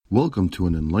Welcome to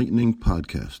an enlightening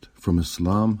podcast from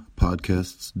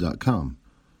IslamPodcasts.com.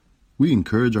 We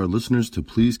encourage our listeners to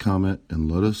please comment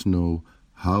and let us know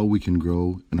how we can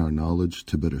grow in our knowledge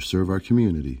to better serve our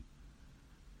community.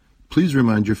 Please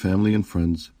remind your family and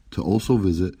friends to also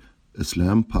visit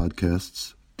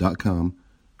IslamPodcasts.com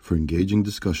for engaging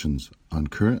discussions on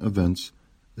current events,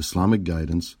 Islamic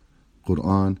guidance,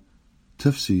 Quran,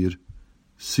 tafsir,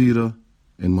 Seerah,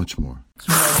 and much more.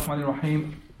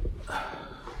 Bismillahirrahmanirrahim.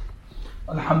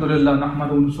 Alhamdulillah,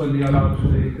 nahmadu wa nusalli ala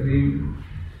rasulih kareem.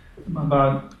 Ma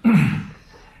ba'd.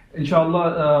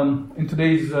 Inshallah, in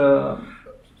today's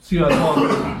Seerah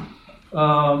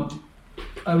talk,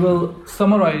 I will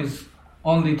summarize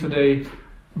only today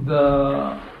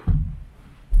the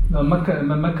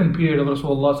Makkan period of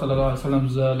Rasulullah sallallahu alaihi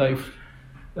wasallam's life.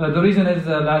 The reason is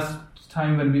last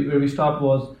time where we stopped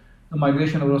was the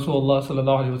migration of Rasulullah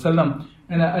sallallahu alaihi wasallam,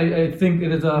 and I think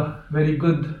it is a very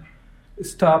good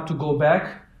stop to go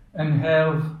back and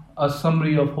have a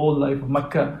summary of whole life of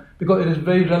Makkah, because it is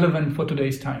very relevant for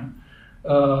today's time.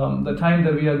 The time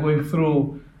that we are going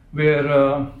through,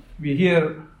 where we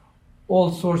hear all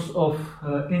sorts of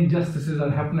injustices are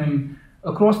happening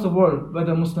across the world,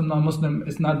 whether Muslim, non-Muslim,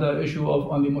 it's not the issue of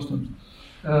only Muslims.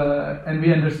 And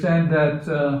we understand that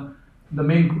the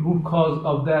main root cause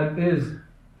of that is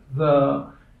the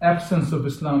absence of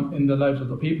Islam in the lives of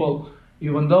the people,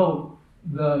 even though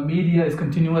the media is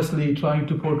continuously trying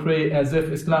to portray as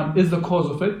if Islam is the cause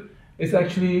of it. It's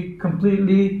actually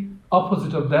completely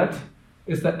opposite of that.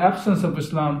 It's the absence of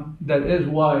Islam that is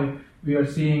why we are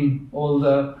seeing all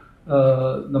the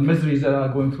miseries that are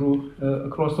going through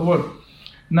across the world.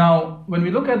 Now, when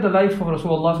we look at the life of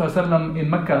Rasulullah sallallahu alaihi wasallam in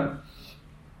Makkah,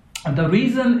 the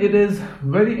reason it is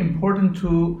very important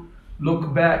to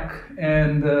look back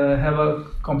and have a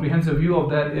comprehensive view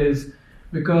of that is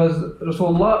because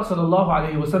Rasulullah sallallahu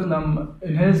alaihi wasallam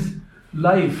in his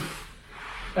life,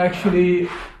 actually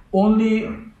only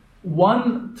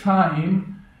one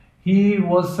time he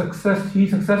successfully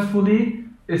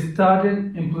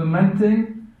started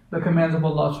implementing the commands of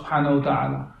Allah subhanahu wa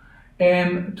ta'ala.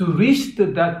 And to reach to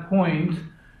that point,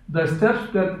 the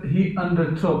steps that he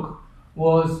undertook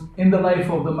was in the life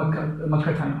of the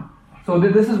Makkah time. So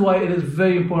this is why it is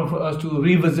very important for us to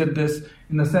revisit this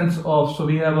in the sense of, so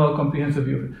we have a comprehensive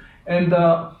view. And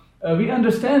we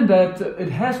understand that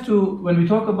it has to, when we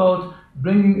talk about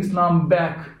bringing Islam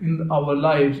back in our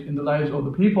lives, in the lives of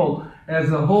the people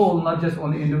as a whole, not just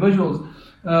only individuals,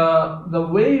 the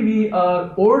way we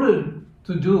are ordered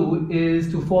to do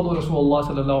is to follow Rasulullah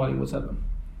sallallahu alaihi wasallam.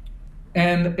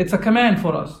 And it's a command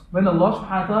for us. When Allah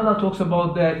subhanahu wa ta'ala talks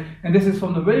about that, and this is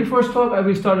from the very first talk that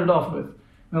we started off with,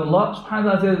 when Allah subhanahu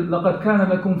wa ta'ala says, لَقَدْ كَانَ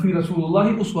لَكُمْ فِي رَسُولِ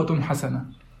اللَّهِ أُسْوَةٌ حَسَنَةٌ.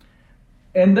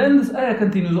 And then this ayah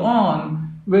continues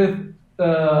on with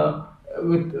the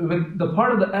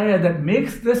part of the ayah that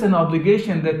makes this an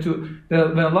obligation, that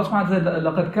when Allah subhanahu wa ta'ala said,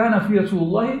 لَقَدْ كَانَ فِي رَسُولِ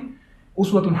اللَّهِ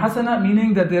أُسْوَةٌ حَسَنَةٌ,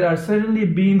 meaning that there are certainly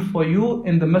been for you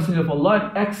in the message of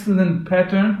Allah an excellent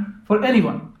pattern for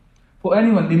anyone. For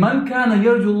anyone. لِمَنْ كَانَ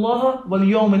يَرْجُ اللَّهَ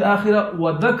وَالْيَوْمِ الْآخِرَ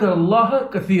وَذَكَرَ اللَّهَ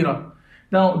كَثِيرًا.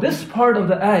 Now this part of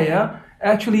the ayah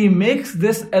actually makes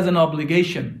this as an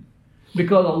obligation,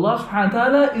 because Allah subhanahu wa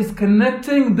ta'ala is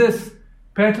connecting this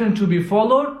pattern to be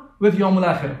followed with Yawm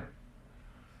al-Akhirah.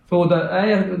 So the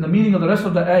ayah, the meaning of the rest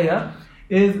of the ayah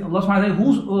is Allah subhanahu wa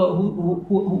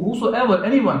ta'ala, whosoever,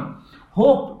 anyone,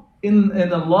 hope in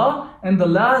Allah and the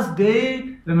last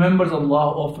day remembers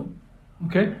Allah often.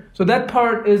 Okay, so that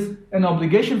part is an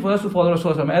obligation for us to follow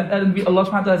Rasulullah. And Allah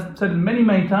subhanahu wa ta'ala said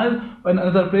many times, in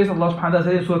another place Allah subhanahu wa ta'ala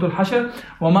says in Surah Al-Hashr,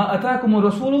 وَمَا أَتَاكُمُ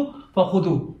الرَّسُولُ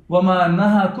فَخُذُوهُ وَمَا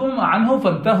نَهَاكُمْ عَنْهُ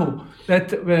فَانْتَهُوا.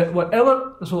 That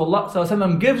whatever Rasulullah sallallahu alaihi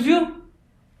wasallam gives you,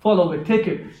 follow it, take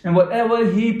it. And whatever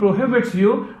he prohibits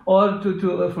you or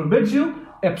to forbids you,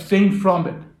 abstain from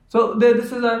it. So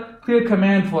this is a clear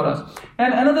command for us.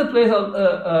 And another place,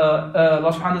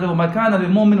 Allah subhanahu wa ta'ala, وَمَا كَانَ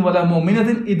لِلْمُؤْمِنٍ وَلَا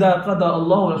مُؤْمِنَةٍ إِذَا قَضَى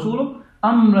اللَّهُ وَرَسُولُهُ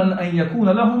أَمْرًا أَنْ يَكُونَ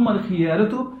لَهُمَّ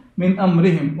الْخِيَارَةُ مِنْ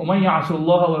أَمْرِهِمْ وَمَنْ يَعْصِ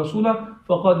اللَّهَ وَرَسُولَهُ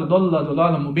فَقَدْ ضَلَّ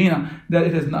ضَلَالًا مُبِينًا. That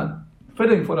it is not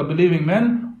fitting for a believing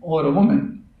man or a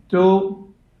woman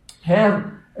to have,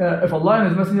 if Allah and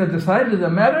His Messenger decided the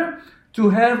matter, to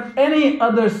have any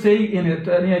other say in it,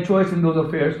 any choice in those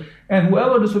affairs. And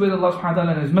whoever disobeys Allah subhanahu wa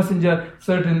ta'ala and His Messenger,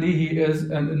 certainly he is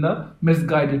in the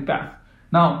misguided path.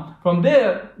 Now, from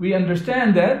there, we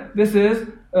understand that this is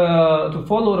to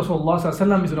follow Rasulullah sallallahu alaihi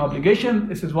wasallam is an obligation.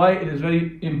 This is why it is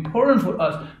very important for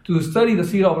us to study the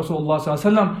Seerah of Rasulullah sallallahu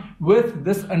alaihi wasallam with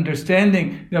this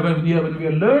understanding that when we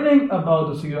are learning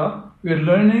about the Seerah, we are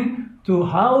learning to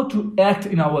how to act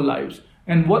in our lives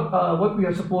and what we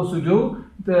are supposed to do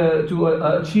to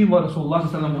achieve what Rasulullah sallallahu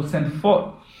alaihi wasallam was sent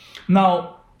for.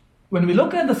 Now, when we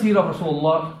look at the seerah of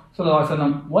Rasulullah sallallahu alaihi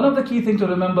wasallam, one of the key things to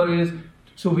remember is,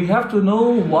 so we have to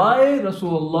know why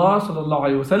Rasulullah sallallahu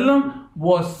alaihi wasallam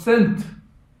was sent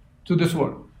to this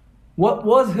world. What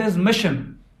was his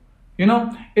mission? You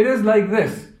know, it is like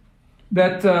this,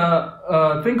 that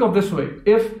think of this way.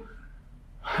 If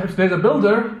there's a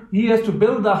builder, he has to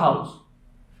build the house.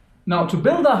 Now, to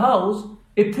build a house,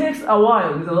 it takes a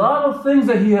while. There's a lot of things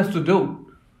that he has to do.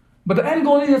 But the end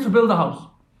goal is he has to build the house.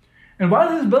 And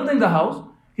while he's building the house,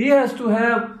 he has to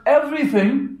have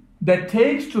everything that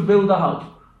takes to build the house,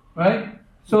 right?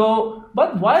 So,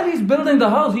 but while he's building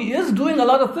the house, he is doing a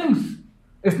lot of things.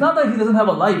 It's not that he doesn't have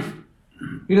a life.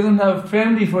 He doesn't have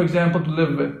family, for example, to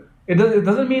live with. It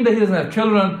doesn't mean that he doesn't have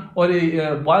children, or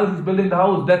while he's building the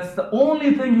house, that's the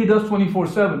only thing he does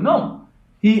 24/7. No.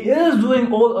 He is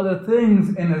doing all other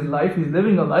things in his life. He's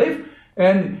living a life,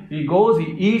 and he goes,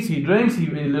 he eats, he drinks, he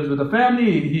lives with the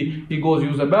family, he goes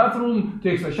use the bathroom,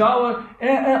 takes a shower,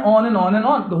 and on and on and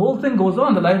on. The whole thing goes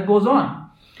on, the life goes on.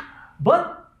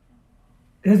 But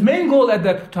his main goal at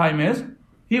that time is,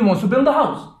 he wants to build a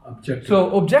house.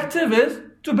 So objective is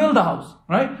to build a house,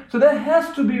 right? So that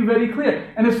has to be very clear.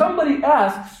 And if somebody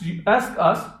asks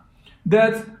us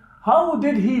that, how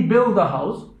did he build the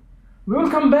house? We will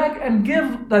come back and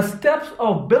give the steps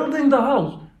of building the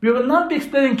house. We will not be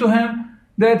explaining to him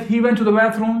that he went to the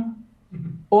bathroom,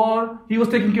 or he was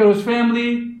taking care of his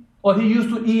family, or he used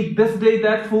to eat this day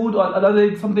that food, or another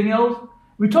day something else.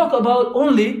 We talk about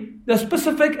only the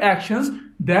specific actions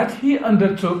that he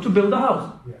undertook to build the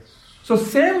house. Yes. So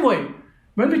same way,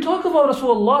 when we talk about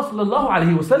Rasulullah sallallahu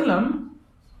alaihi wasallam,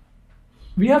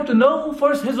 we have to know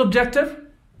first his objective,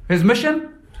 his mission.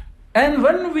 And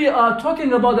when we are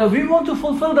talking about that we want to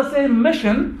fulfill the same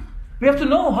mission, we have to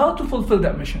know how to fulfill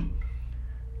that mission.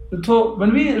 So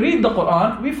when we read the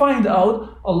Quran, we find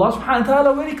out Allah subhanahu wa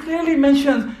ta'ala very clearly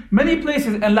mentions many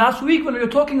places. And last week when we were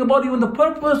talking about even the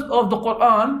purpose of the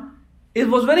Quran, it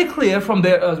was very clear from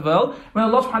there as well. When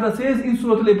Allah subhanahu wa ta'ala says in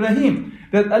Surah Al-Ibrahim,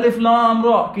 that Alif Lam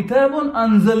Ra, Kitabun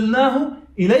anzalnahu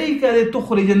ilayka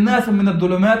litukhrij an-nas min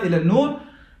ad-dhulumat ila an-nur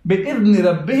bi'idhni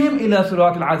rabbihim ila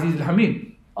sirat al-aziz al-hamid.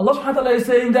 Allah subhanahu wa ta'ala is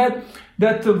saying that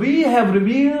we have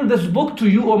revealed this book to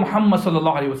you, O Muhammad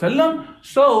sallallahu alayhi wa sallam,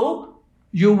 so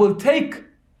you will take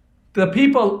the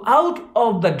people out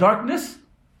of the darkness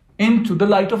into the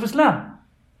light of Islam.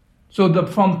 So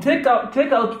take out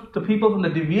the people from the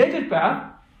deviated path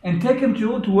and take them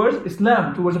towards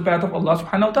Islam, towards the path of Allah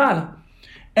subhanahu wa ta'ala.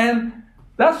 And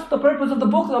that's the purpose of the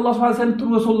book that Allah subhanahu wa ta'ala sent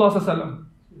through Rasulullah sallallahu alayhi wa sallam.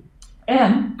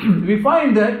 And we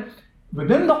find that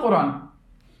within the Quran,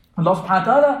 Allah subhanahu wa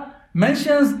ta'ala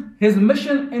mentions his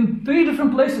mission in 3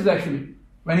 different places actually.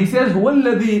 When he says, هُوَ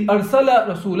الَّذِي أَرْسَلَ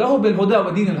رَسُولَهُ بِالْهُدَى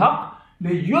وَدِينِ الْحَقِّ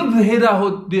لِيُظْهِرَهُ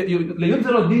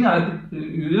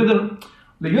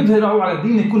عَلَى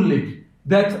الدِّينِ كُلِّهِ.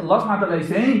 That Allah subhanahu wa ta'ala is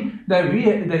saying that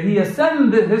he has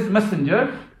sent his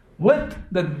messenger with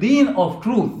the deen of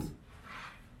truth.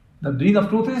 The deen of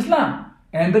truth is Islam.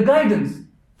 And the guidance.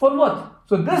 For what?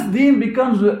 So this deen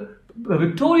becomes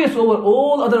victorious over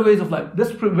all other ways of life.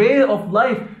 This way of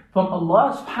life from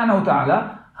Allah subhanahu wa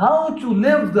ta'ala, how to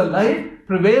live the life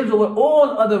prevails over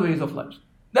all other ways of life.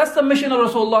 That's the mission of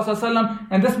Rasulullah sallallahu alaihi wasallam.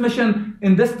 And this mission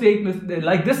in this statement,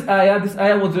 like this ayah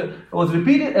was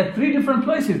repeated at 3 different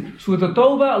places. Surah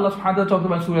At-Tawbah, Allah subhanahu wa ta'ala talked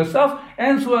about Surah Saf,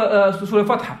 and Surah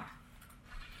Fatha.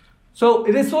 So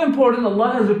it is so important,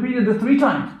 Allah has repeated this 3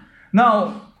 times.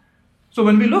 Now, so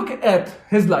when we look at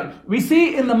his life, we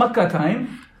see in the Makkah time,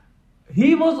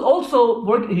 he was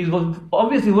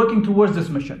obviously working towards this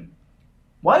mission.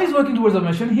 While he's working towards the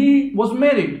mission, he was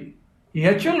married. He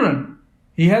had children.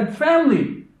 He had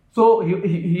family. So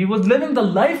he was living the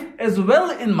life as well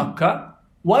in Makkah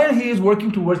while he is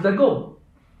working towards that goal.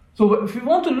 So if we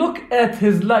want to look at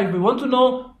his life, we want to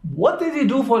know what did he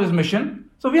do for his mission.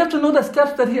 So we have to know the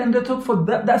steps that he undertook for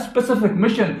that specific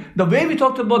mission. The way we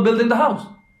talked about building the house.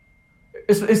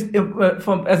 As an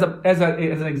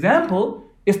example,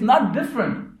 it's not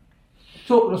different.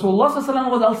 So Rasulullah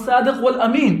ﷺ was al-Sadiq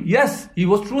wal-Amin. Yes, he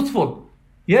was truthful.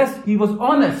 Yes, he was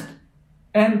honest.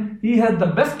 And he had the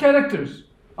best characters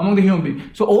among the human beings.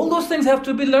 So all those things have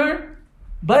to be learned.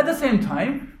 But at the same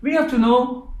time, we have to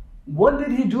know what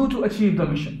did he do to achieve the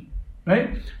mission.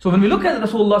 Right? So when we look at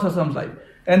Rasulullah ﷺ's life,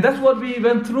 and that's what we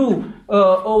went through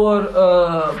over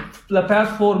the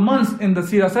past 4 months in the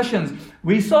Seerah sessions,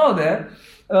 we saw that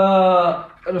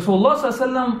Rasulullah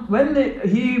ﷺ, when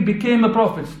he became a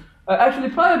prophet, actually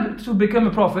prior to become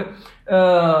a prophet,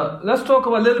 let's talk a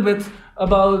little bit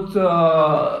about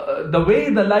the way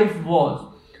the life was.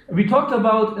 We talked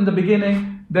about in the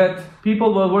beginning that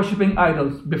people were worshipping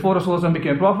idols before Rasulullah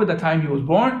became a prophet, the time he was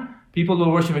born. People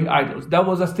were worshipping idols. That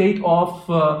was a state of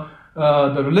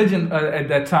the religion at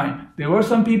that time. There were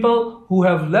some people who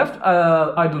have left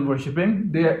idol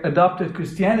worshipping. They adopted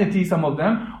Christianity, some of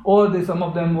them, or some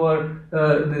of them were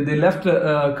they left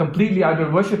completely idol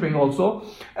worshipping also.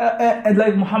 And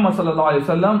like Muhammad sallallahu alaihi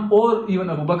wasallam, or even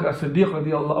Abu Bakr as-Siddiq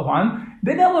radiallahu anhu,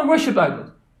 they never worshipped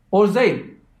idols. Or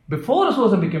Zayd, before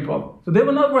Rasulullah became prophet. So they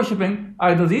were not worshipping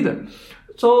idols either.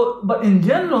 So, but in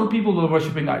general, people were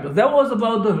worshipping idols. That was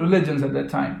about the religions at that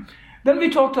time. Then we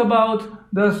talked about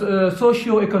the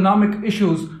socio-economic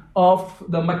issues of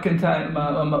the Makkan time,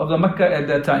 of the Makkah at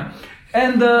that time.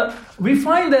 And we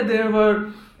find that they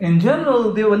were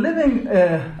living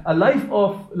a life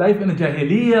in the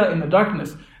Jahiliyyah, in the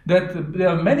darkness. That there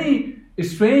are many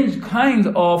strange kinds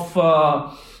of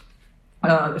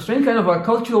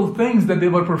cultural things that they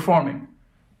were performing.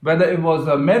 Whether it was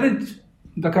a marriage,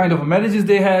 the kind of marriages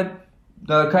they had,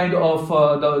 the kind of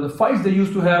the fights they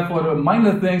used to have for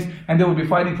minor things, and they would be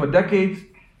fighting for decades.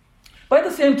 But at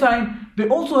the same time, they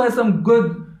also had some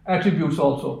good attributes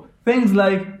also. Things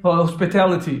like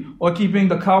hospitality, or keeping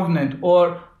the covenant,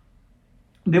 or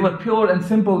they were pure and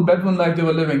simple Bedouin life they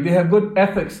were living. They have good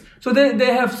ethics. So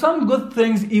they have some good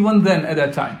things even then at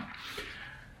that time.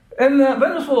 And when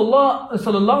Rasulullah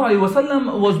sallallahu alaihi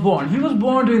wasallam was born, he was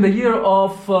born during the year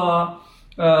of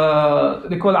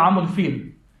they call Amul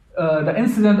Fil. The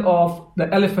incident of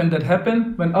the elephant that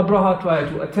happened when Abraha tried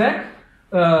to attack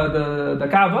the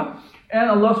Kaaba, and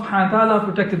Allah subhanahu wa ta'ala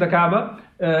protected the Kaaba,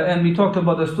 and we talked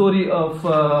about the story of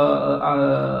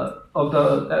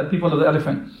the people of the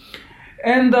elephant.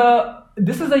 And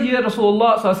this is the year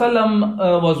Rasulullah sallallahu alaihi wasallam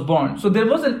was born. So there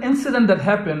was an incident that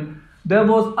happened that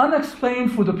was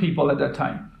unexplained for the people at that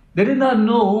time. They did not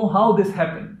know how this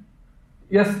happened.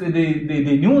 Yes,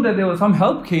 they knew that there was some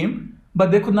help came,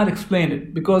 but they could not explain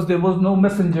it because there was no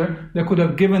messenger that could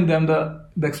have given them the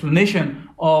explanation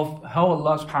of how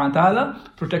Allah subhanahu wa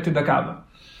ta'ala protected the Kaaba.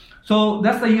 So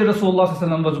that's the year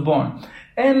Rasulullah was born.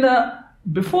 And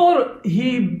before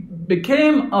he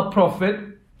became a prophet,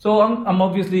 so I'm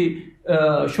obviously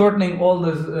shortening all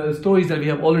the stories that we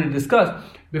have already discussed.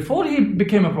 Before he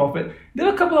became a prophet, there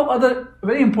were a couple of other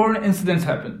very important incidents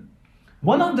happened.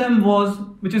 One of them was,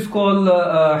 which is called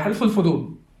Half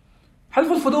al-Fudul. Half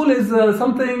al-Fudul is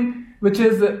something which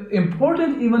is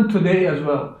important even today as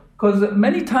well. Because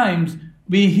many times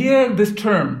we hear this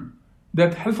term,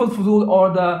 that Half al-Fudul,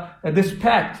 or this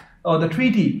pact or the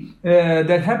treaty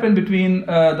that happened between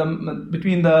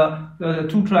the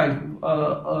two tribes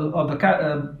of the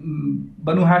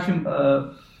Banu Hashim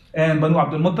and Banu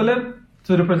Abdul Muttalib.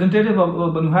 So representative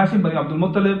of Banu Hashim, Banu Abdul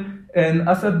Muttalib, and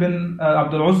Asad bin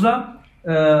Abdul Uzza,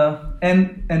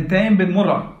 and Taym bin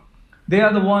Murrah. They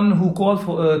are the one who called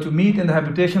to meet in the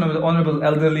habitation of the honorable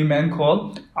elderly man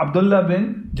called Abdullah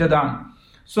bin Jad'an.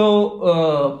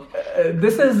 So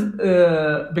this is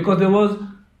because there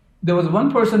was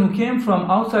one person who came from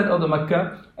outside of the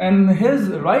Makkah, and his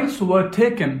rights were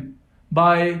taken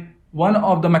by one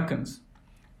of the Meccans.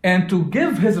 And to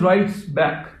give his rights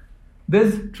back,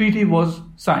 this treaty was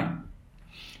signed.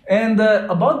 And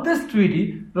about this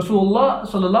treaty, Rasulullah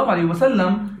sallallahu alaihi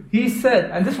wasallam, he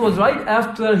said, and this was right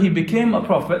after he became a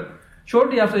prophet,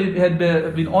 shortly after he had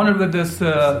been honored with this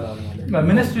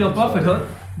ministry of prophethood,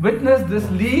 witnessed this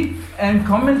league and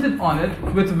commented on it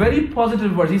with very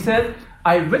positive words. He said,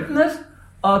 I witnessed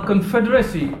a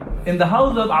confederacy in the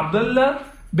house of Abdullah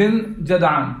bin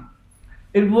Jad'an.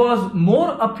 It was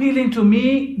more appealing to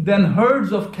me than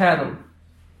herds of cattle.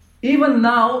 Even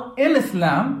now, in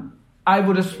Islam, I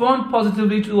would respond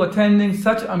positively to attending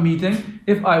such a meeting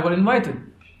if I were invited.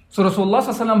 So Rasulullah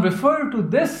ﷺ referred to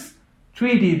this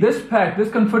treaty, this pact,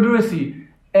 this confederacy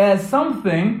as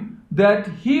something that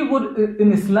he would,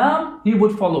 in Islam, he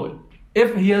would follow it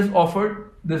if he has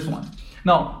offered this one.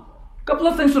 Now, a couple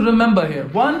of things to remember here.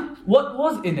 One, what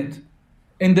was in it,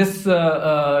 in this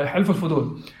Half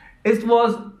al-Fudul? It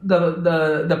was,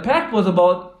 the pact was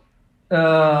about,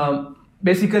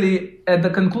 basically, at the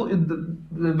conclusion,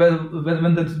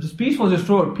 when the peace was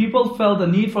restored, people felt the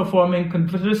need for forming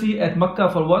confederacy at Makkah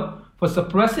for what? For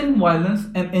suppressing violence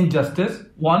and injustice,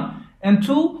 one. And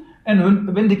two, and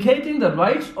vindicating the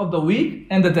rights of the weak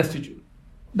and the destitute.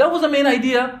 That was the main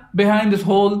idea behind this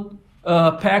whole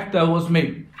pact that was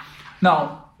made.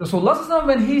 Now, Rasulullah,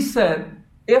 when he said,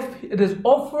 if it is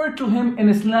offered to him in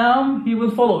Islam, he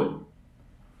will follow it.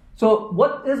 So,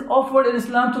 what is offered in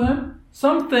Islam to him?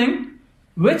 Something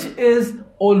which is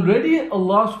already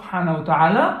Allah subhanahu wa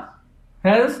ta'ala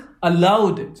has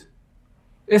allowed it.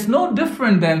 It's no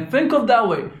different than, think of that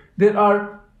way. There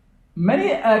are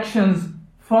many actions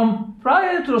from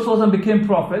prior to Rasulullah became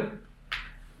prophet,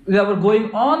 that were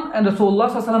going on, and Rasulullah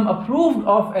ﷺ approved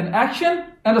of an action,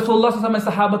 and Rasulullah ﷺ and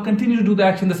Sahaba continued to do the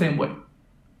action the same way.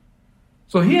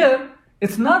 So here,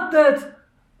 it's not that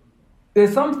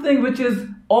there's something which is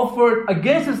offered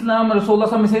against Islam, and Rasulullah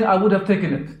ﷺ is saying, I would have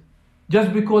taken it,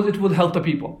 just because it would help the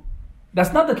people.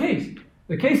 That's not the case.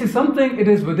 The case is something, it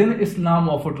is within Islam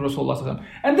offered to Rasulullah ﷺ.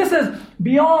 And this is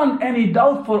beyond any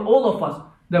doubt for all of us,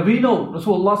 that we know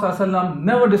Rasulullah ﷺ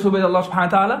never disobeyed Allah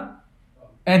subhanahu wa ta'ala,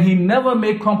 and he never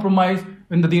made compromise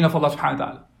in the deen of Allah subhanahu wa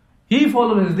ta'ala. He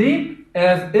followed his deen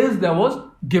as is that was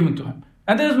given to him.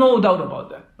 And there is no doubt about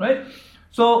that, right?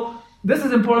 So this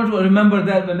is important to remember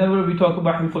that whenever we talk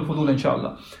about Hilful Fudul,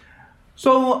 inshallah.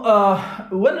 So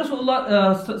when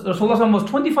Rasulullah was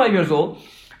 25 years old,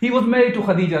 he was married to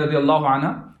Khadija radiallahu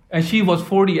anha, and she was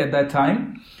 40 at that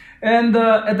time. And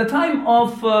at the time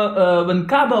of when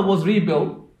Kaaba was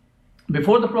rebuilt,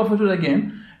 before the Prophethood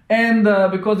again, and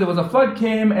because there was a flood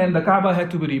came and the Kaaba had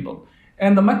to be rebuilt.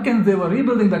 And the Makkans, they were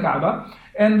rebuilding the Kaaba.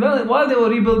 And while they were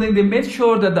rebuilding, they made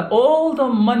sure that all the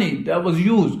money that was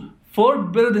used for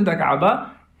building the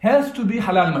Kaaba has to be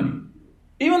halal money.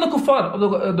 Even the kuffar,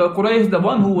 the Quraysh, the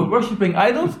one who were worshipping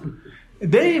idols,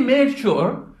 they made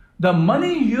sure the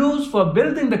money used for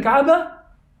building the Kaaba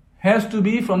has to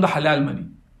be from the halal money.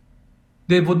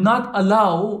 They would not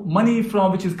allow money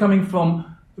which is coming from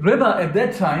riba at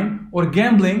that time or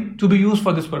gambling to be used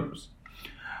for this purpose.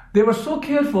 They were so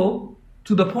careful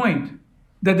to the point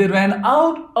that they ran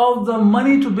out of the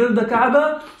money to build the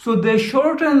Kaaba, so they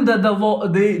shortened they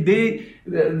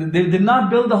did not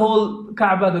build the whole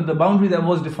Kaaba, the boundary that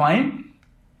was defined,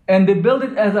 and they built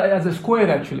it as a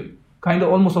square actually, kind of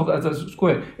almost as a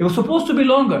square. It was supposed to be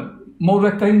longer, more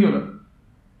rectangular.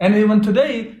 And even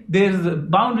today, there's a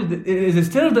boundary, it is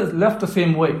still left the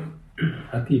same way.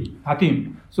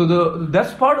 Hatim. So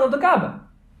that's part of the Kaaba.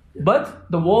 Yeah.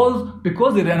 But the walls,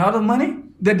 because they ran out of money,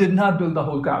 they did not build the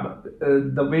whole Kaaba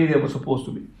the way they were supposed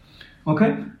to be.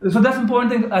 Okay? So that's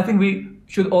important thing I think we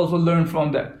should also learn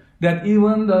from that. That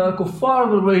even the kuffar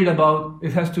were worried about,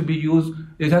 it has to be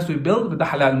built with the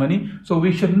halal money. So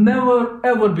we should never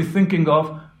ever be thinking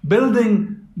of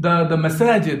building the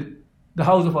masajid, the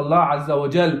house of Allah Azza wa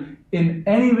Jal, in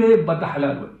any way but the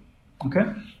halal way. Okay?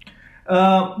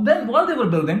 Then while they were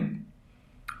building,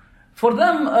 for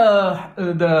them,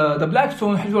 the black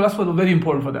stone, Hijr al-Aswad, was very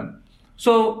important for them.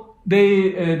 So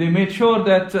they made sure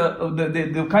that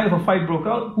the kind of a fight broke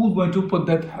out, who's going to put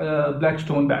that black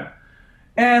stone back.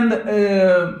 And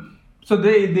so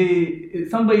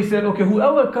somebody said, okay,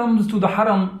 whoever comes to the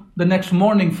haram the next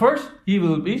morning first, he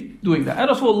will be doing that. And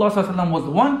Rasulullah was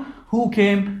the one who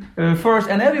came first,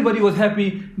 and everybody was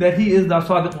happy that he is the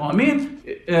Sadiq wa Amin,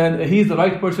 and he's the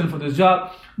right person for this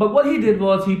job. But what he did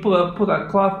was he put a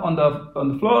cloth on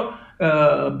the floor,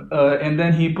 and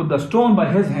then he put the stone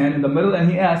by his hand in the middle, and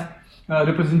he asked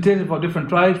representatives of different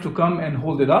tribes to come and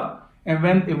hold it up. And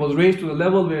when it was raised to the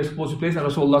level where it's supposed to place, and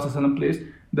Rasulullah placed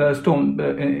the stone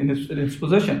in its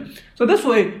position. So this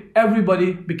way,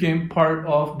 everybody became part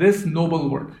of this noble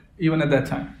work, even at that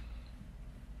time.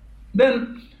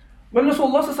 Then, when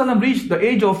Rasulullah reached the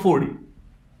age of 40,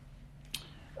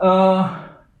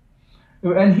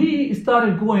 and he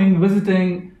started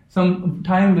visiting some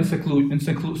time in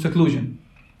seclusion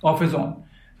of his own.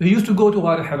 So he used to go to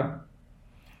Ghar Hira.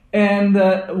 And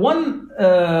one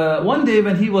day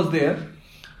when he was there,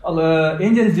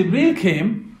 Angel Jibreel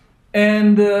came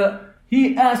and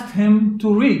he asked him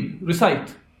to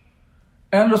recite.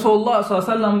 And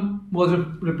Rasulullah was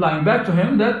replying back to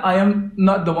him that I am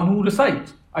not the one who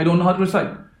recites. I don't know how to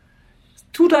recite.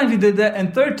 2 times he did that,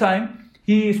 and 3rd time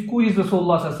he squeezed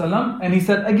Rasulullah and he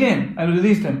said again, and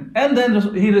released him. And then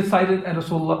he recited, and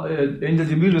Angel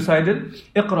Jibreel recited,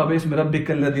 اقرأ باسم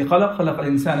ربك الذي خلق خلق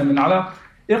الإنسان من علق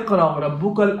اقرأ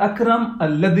وربك الأكرم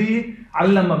الذي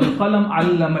علم بالقلم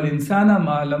علم الإنسان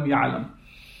ما لم يعلم.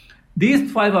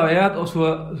 These 5 ayat of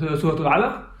Surah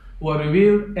Al-Alaq were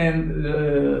revealed, and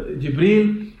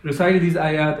Jibreel recited these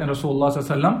ayat, and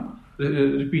Rasulullah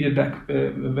repeated back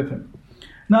with him.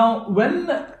 Now, when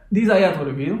these ayat were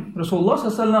revealed,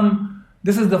 Rasulullah,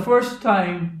 this is the first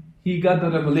time he got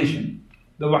the revelation,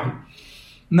 the wahy.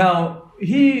 Now,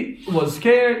 he was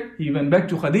scared. He went back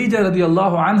to Khadija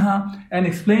radiallahu anha and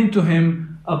explained to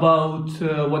him about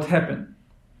what happened.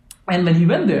 And when he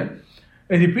went there,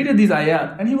 he repeated these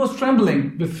ayat, and he was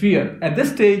trembling with fear. At this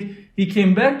stage, he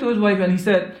came back to his wife and he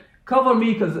said, cover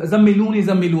me,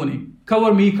 zammiluni,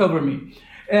 cover me.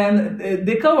 And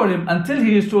they covered him until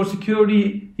he restored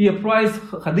security. He apprised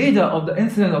Khadija of the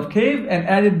incident of cave and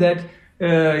added that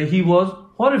he was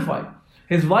horrified.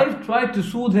 His wife tried to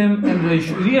soothe him and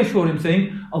reassure him,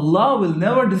 saying, Allah will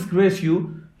never disgrace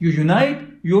you. You unite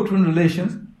your twin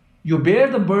relations. You bear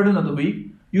the burden of the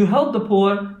weak, you help the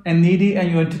poor and needy, and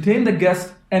you entertain the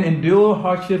guests and endure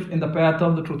hardships in the path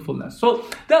of the truthfulness. So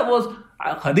that was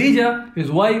Khadija,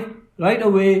 his wife. Right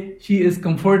away, she is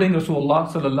comforting Rasulullah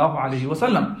sallallahu alaihi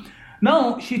wasallam.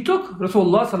 Now, she took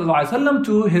Rasulullah sallallahu alaihi wasallam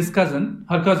to her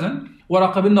cousin,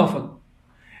 Waraqa bin Nawfal.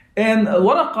 And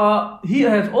Waraqa, he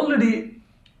has already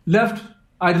left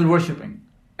idol worshipping,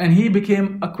 and he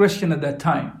became a Christian at that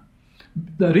time.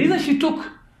 The reason she took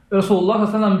Rasulullah sallallahu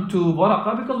alaihi wasallam to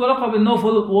Waraqa, because Waraqa bin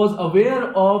Nawfal was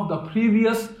aware of the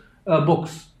previous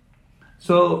books.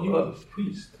 So he was a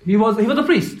priest. He was a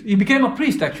priest. He became a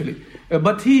priest actually,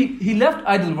 but he left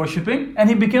idol worshipping and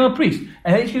he became a priest.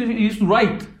 And actually he used to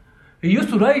write. He used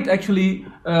to write actually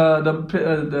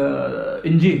the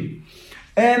Injil.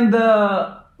 And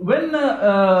when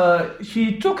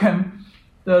she took him,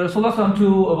 Rasulullah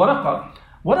to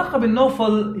Waraqa bin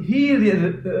Nawfal,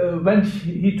 when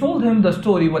he told him the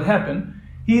story, what happened,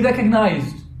 he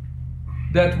recognized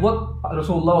that what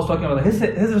Rasulullah was talking about. His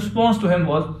response to him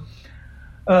was,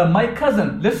 my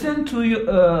cousin, listen to you.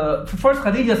 First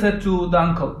Khadija said to the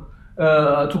uncle,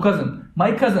 to cousin,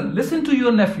 my cousin, listen to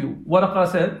your nephew. Waraqa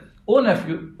said, oh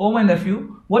my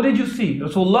nephew, what did you see?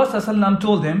 Rasulullah sallallahu alaihi wasallam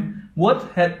told him what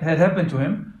had happened to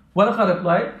him. Waraqa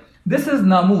replied, this is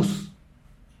namus.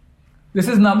 This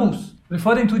is namus,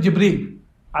 referring to Jibreel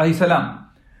alayhi salam,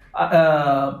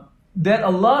 that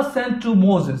Allah sent to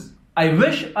Moses. I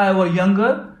wish I were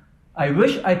younger. I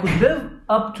wish I could live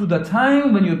up to the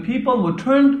time when your people would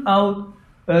turn you out.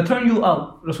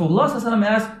 Rasulullah sallallahu alaihi wasallam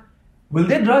asked, will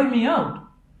they drive me out?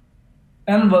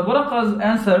 And Waraqa's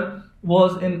answer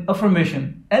was in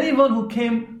affirmation. Anyone who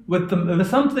came with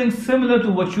something similar to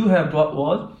what you have brought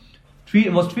was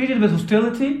treated with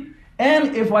hostility,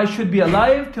 and if I should be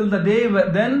alive till the day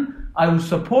then I will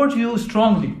support you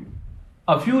strongly.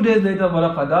 A few days later,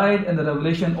 Waraqa died and the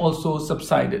revelation also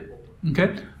subsided.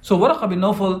 Okay, so Waraqa bin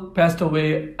Nawfal passed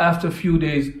away after a few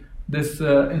days this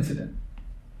incident.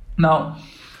 Now,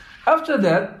 after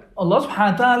that, Allah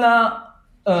subhanahu wa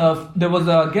ta'ala, there was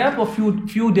a gap of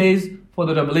few days for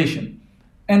the revelation.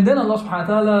 And then Allah subhanahu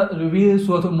wa ta'ala revealed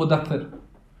Surah Al-Mudaththir.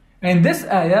 And this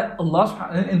ayat,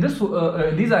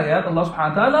 these ayat, Allah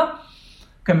subhanahu wa ta'ala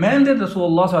commanded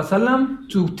Rasulullah sallallahu alaihi wasallam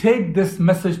to take this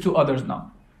message to others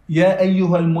now. Ya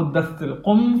ayyuhal muddaththir,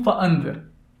 qum fa'anzir.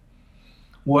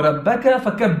 وَرَبَّكَ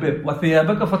فَكَبِّرْ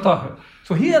وَثِيَابَكَ فَطَهِّرْ.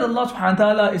 So here Allah subhanahu wa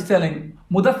ta'ala is telling,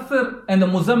 Mudaththir and the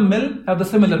Muzammil have the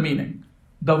similar meaning.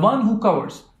 The one who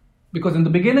covers. Because in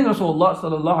the beginning Rasulullah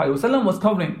sallallahu alaihi wasallam was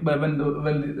covering when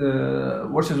the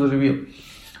verses were revealed.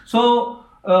 So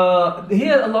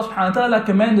here Allah subhanahu wa ta'ala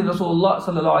commanded Rasulullah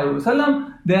sallallahu alaihi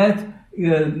wasallam that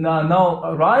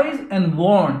now rise and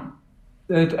warn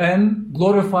and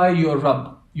glorify your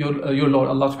Rabb, your Lord,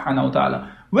 Allah subhanahu wa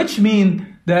ta'ala. Which means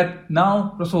that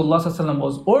now Rasulullah sallallahu alaihi wasallam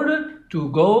was ordered to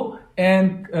go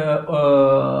and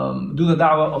do the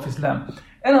da'wah of Islam.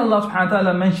 And Allah subhanahu wa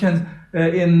ta'ala mentions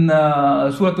in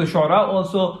Surah Al-Shu'ara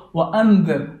also,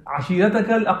 وَأَنذِرْ عَشِيرَتَكَ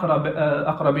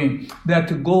الْأَقْرَبِينَ, that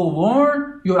to go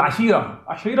warn your ashira.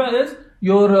 Ashira is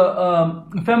your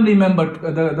family member,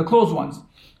 the close ones.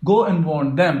 Go and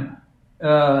warn them.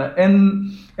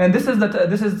 And this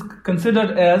is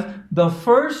considered as the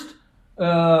first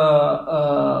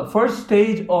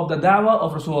stage of the da'wah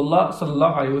of Rasulullah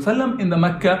sallallahu alaihi wasallam in the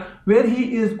Makkah, where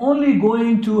he is only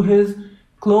going to his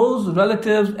close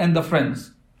relatives and the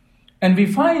friends. And we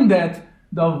find that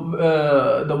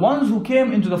the ones who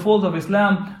came into the fold of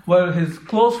Islam were his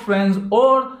close friends,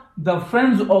 or the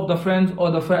friends of the friends,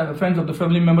 or the friends of the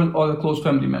family members, or the close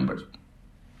family members.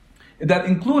 That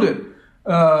included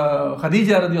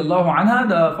Khadija radiallahu anha,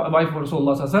 the wife of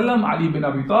Rasulullah sallallahu alaihi wasallam, Ali bin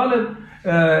Abi Talib,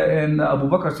 and Abu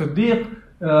Bakr Siddiq,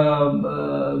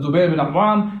 Zubair bin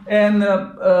Awwam, and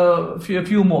a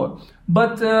few more.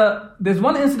 But there's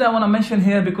one incident I want to mention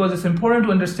here, because it's important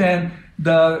to understand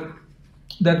that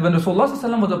when Rasulullah sallallahu alaihi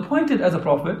wasallam was appointed as a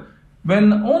prophet,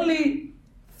 when only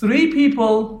 3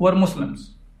 people were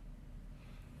Muslims.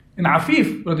 In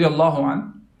Afif radiallahu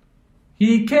an,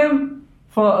 he came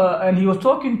and he was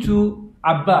talking to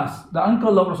Abbas, the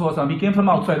uncle of Rasulullah. He came from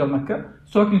outside of Mecca,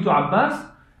 talking to Abbas.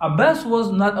 Abbas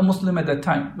was not a Muslim at that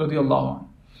time, radiallahu anh.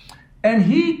 And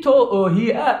he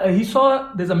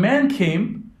saw there's a man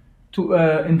came to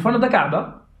in front of the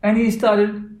Kaaba, and he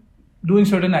started doing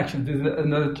certain actions.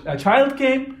 A child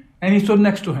came and he stood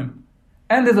next to him.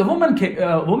 And there's a woman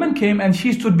came and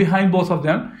she stood behind both of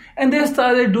them, and they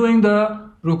started doing the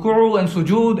ruku' and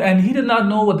sujood, and he did not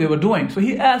know what they were doing. So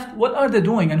he asked, what are they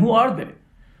doing and who are they?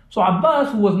 So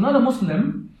Abbas, who was not a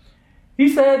Muslim, he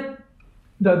said,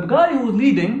 the guy who is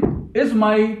leading is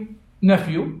my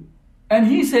nephew, and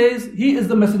he says he is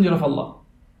the messenger of Allah.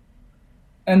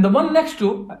 And the one next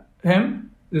to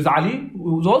him is Ali,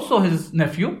 who's also his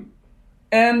nephew,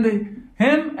 and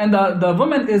him and the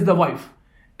woman is the wife.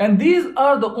 And these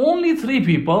are the only three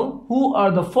people who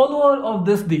are the follower of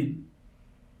this deen.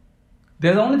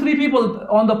 There are only three people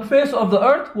on the face of the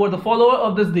earth who are the follower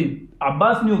of this deen.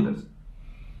 Abbas knew this.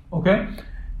 Okay?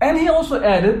 And he also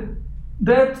added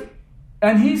that,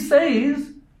 and he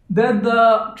says that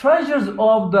the treasures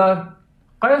of the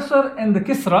Qaisar and the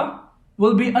Kisra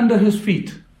will be under his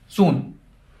feet soon,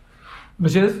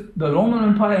 which is the Roman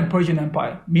Empire and Persian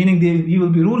Empire, meaning he will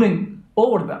be ruling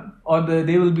over them, or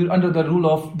they will be under the rule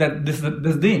of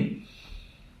this deen.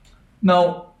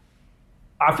 Now,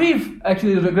 Afif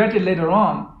actually regretted later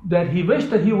on that he wished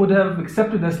that he would have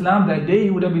accepted Islam that day. He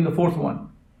would have been the fourth one.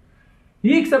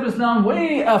 He accepted Islam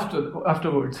way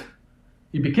afterwards.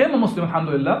 He became a Muslim,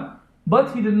 alhamdulillah,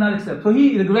 but he did not accept. So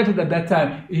he regretted at that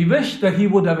time. He wished that he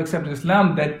would have accepted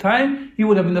Islam that time. He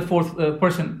would have been the fourth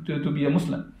person to be a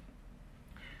Muslim.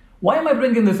 Why am I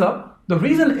bringing this up? The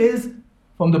reason is,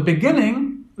 from the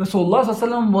beginning, Rasulullah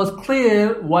ﷺ was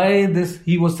clear why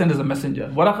he was sent as a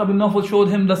messenger. Waraqah bin Nawfal showed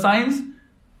him the signs,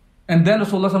 and then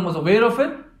Rasulullah ﷺ was aware of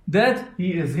it, that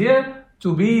he is here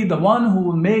to be the one who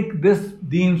will make this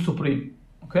deen supreme.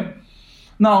 Okay?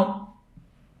 Now,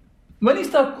 when he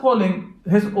started calling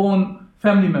his own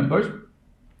family members,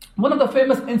 one of the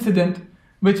famous incident,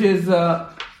 which is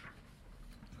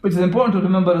important to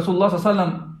remember, Rasulullah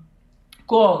ﷺ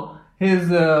called his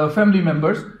family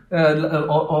members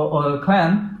or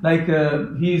clan, like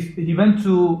he went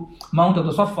to Mount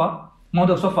of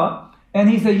Safa, and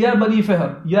he said, Ya Bani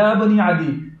Fihr, Ya Bani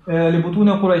Adi,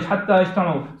 Libutuna Quraysh, Hatta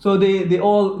Ijtama'u. So they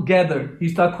all gathered. He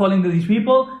started calling these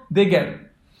people, they gathered.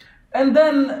 And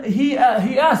then he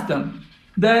asked them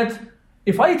that,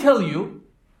 if I tell you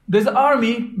there's an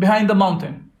army behind the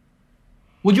mountain,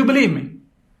 would you believe me?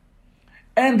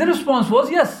 And the response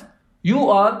was, yes, you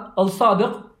are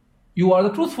al-Sadiq, you are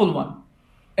the truthful one,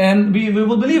 and we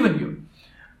will believe in you.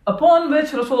 Upon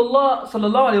which Rasulullah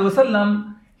sallallahu alaihi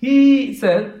wasallam, he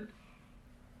said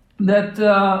that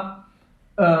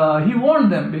he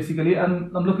warned them basically,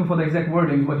 and I'm looking for the exact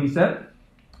wording, what he said.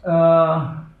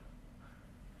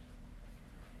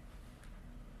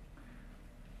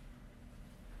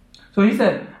 So he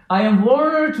said, I am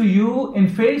warner to you in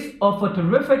face of a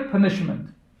terrific punishment.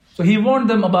 So he warned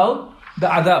them about the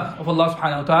adab of Allah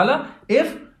subhanahu wa ta'ala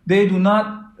if they do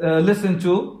not listen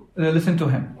to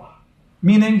him.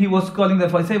 Meaning he was calling them,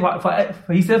 he said,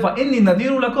 فَإِنِّي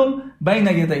نَذِيرُ لَكُمْ بَيْنَ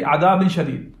يَدَيْ عَذَابٍ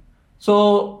شَدِيدٍ.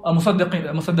 So,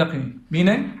 musaddiqin,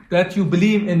 meaning that you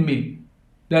believe in me,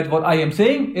 that what I am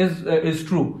saying is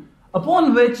true.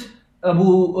 Upon which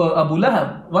Abu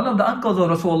Lahab, one of the uncles of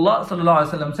Rasulullah sallallahu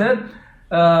alaihi wasallam, said,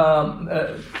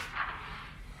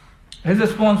 his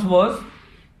response was,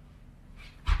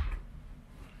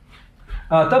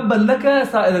 تَبًّا لَكَ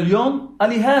سَائِرَ الْيَوْمِ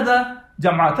أَلِهَذَا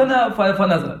جَمْعَتَنَا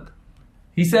فَنَزَلَتْ.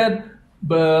 He said,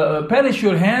 perish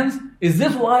your hands, is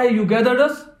this why you gathered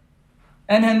us?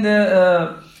 And then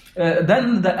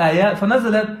the ayah,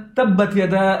 فَنَزَلَتْ تَبَّتْ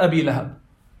يَدَا أَبِي لَهَبْ.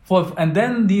 And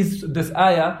then this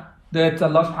ayah that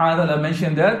Allah subhanahu wa ta'ala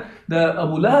mentioned, that the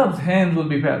Abu Lahab's hands will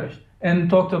be perished. And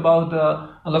talked about,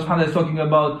 Allah subhanahu wa ta'ala is talking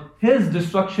about his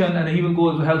destruction, and he will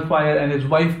go to hellfire, and his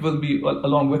wife will be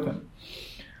along with him.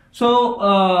 So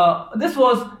this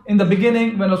was in the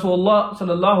beginning when Rasulullah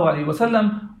sallallahu alaihi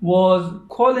wasallam was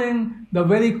calling the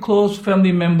very close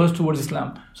family members towards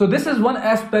Islam. So this is one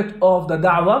aspect of the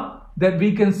da'wah that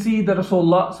we can see that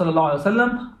Rasulullah sallallahu alaihi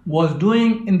wasallam was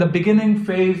doing in the beginning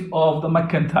phase of the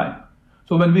Makkan time.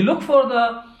 So when we look for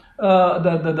the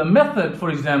method, for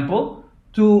example,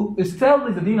 to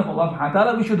establish the deen of Allah subhanahu wa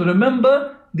ta'ala, we should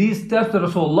remember these steps that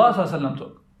Rasulullah sallallahu alaihi wasallam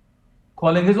took.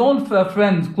 Calling his own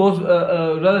friends, close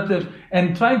relatives,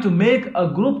 and trying to make a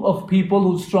group of people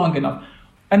who's strong enough.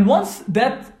 And once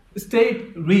that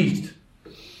state reached,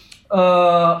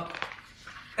 and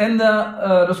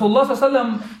Rasulullah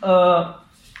ﷺ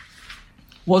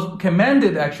was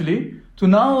commanded actually to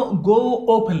now go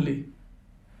openly.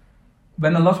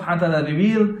 When Allah subhanahu wa ta'ala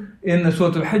revealed in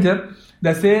Surah Al-Hijr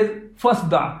that says,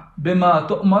 فَاسْدَعْ بِمَا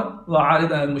تُؤْمَرْ وَعَارِضْ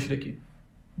عَنِ الْمُشْرِكِينَ,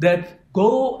 that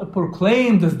go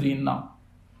proclaim this deen now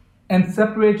and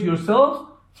separate yourselves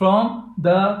from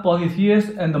the polytheists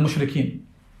and the mushrikeen.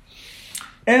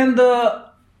 And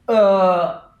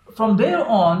from there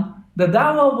on, the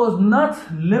da'wah was not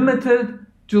limited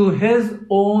to his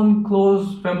own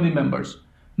close family members.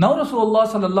 Now Rasulullah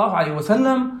sallallahu alaihi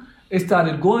wasallam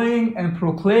started going and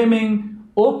proclaiming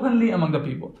openly among the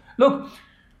people. Look,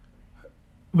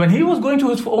 when he was going to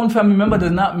his own family member,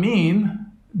 does not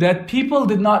mean that people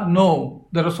did not know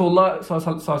that Rasulullah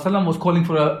sallallahu alaihi wasallam was calling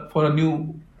for a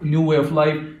new new way of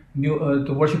life,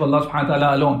 to worship Allah subhanahu wa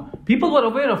ta'ala alone. People were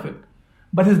aware of it.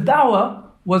 But his da'wah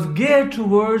was geared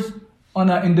towards on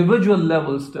an individual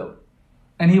level still.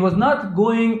 And he was not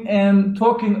going and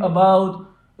talking about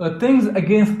things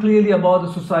against clearly about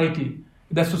the society.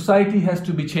 That society has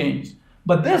to be changed.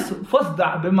 But this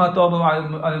فَصْدَعْ بِمَا تَوْبَ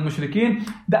عَلَى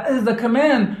الْمُشْرِكِينَ, that is the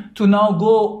command to now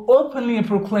go openly and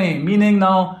proclaim, meaning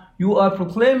now you are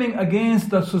proclaiming against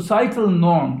the societal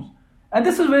norms. And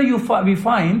this is where we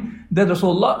find that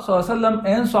Rasulullah ﷺ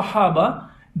and Sahaba,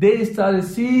 they started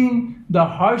seeing the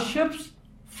hardships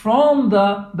from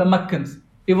the Makkans.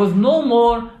 It was no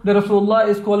more that Rasulullah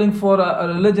is calling for a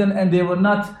religion and they were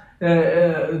not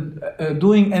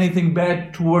doing anything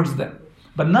bad towards them.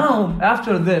 But now,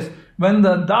 after this, when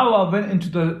the da'wah went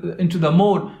into the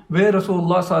mode where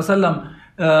Rasulullah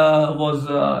ﷺ was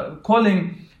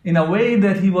calling in a way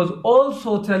that he was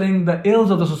also telling the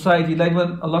ills of the society, like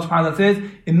when Allah subhanahu wa ta'ala says,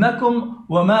 إِنَّكُمْ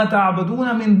وَمَا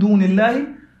تَعْبُدُونَ مِن دُونِ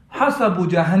اللَّهِ حَسَبُ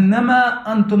جَهَنَّمَ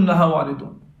أَنْتُمْ لَهَا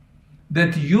وَارِدُونَ.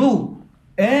 That you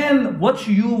and what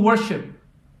you worship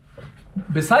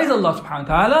besides Allah subhanahu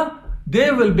wa ta'ala, they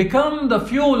will become the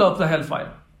fuel of the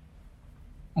hellfire.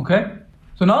 Okay?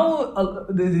 So now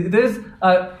it is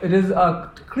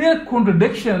a clear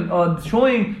contradiction,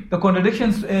 showing the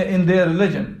contradictions in their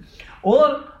religion.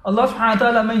 Or Allah subhanahu wa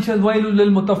ta'ala mentions وَيْلٌ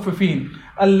لِلْمُطَفِّفِينَ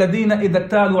الَّذِينَ إِذَا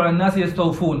اكْتَالُوا عَلَى النَّاسِ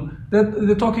يَسْتَوْفُونَ. That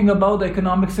they're talking about the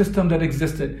economic system that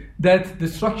existed, that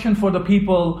destruction for the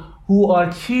people who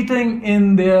are cheating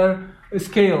in their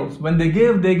scales. When they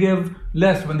give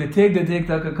less. When they take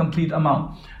like a complete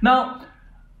amount. Now,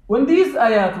 when these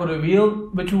ayat were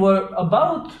revealed, which were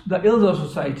about the ills of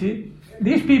society,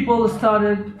 these people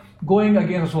started going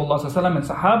against Rasulullah ﷺ and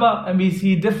Sahaba, and we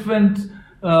see different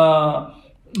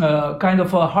kind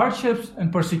of hardships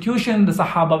and persecution the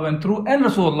Sahaba went through and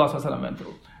Rasulullah ﷺ went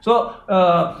through. So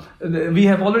we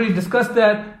have already discussed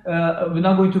that. We're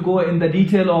not going to go in the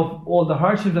detail of all the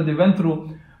hardships that they went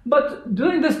through. But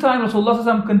during this time, Rasulullah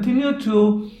ﷺ continued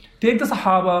to take the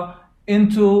Sahaba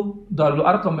into Darul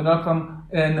Arqam bin Arqam,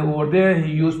 and over there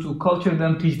he used to culture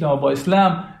them, teach them about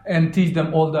Islam, and teach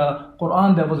them all the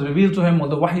Quran that was revealed to him, all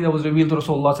the wahi that was revealed to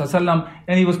Rasulullah ﷺ,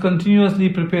 and he was continuously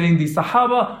preparing the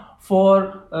Sahaba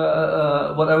for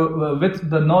whatever with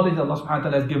the knowledge Allah subhanahu wa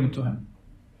ta'ala has given to him.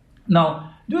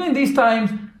 Now, during these times,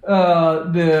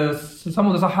 some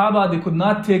of the Sahaba, they could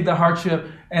not take the hardship,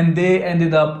 and they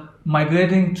ended up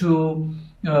migrating to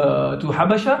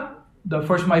Habasha. The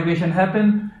first migration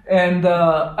happened, and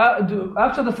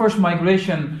after the first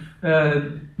migration,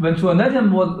 when Surah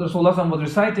Najm Rasulullah was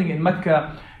reciting in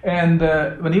Makkah, and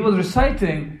when he was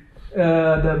reciting,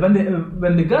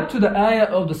 when they got to the ayah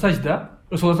of the sajda,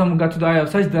 Rasulullah got to the ayah of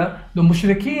sajda, the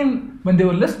mushrikeen, when they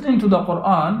were listening to the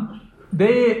Quran,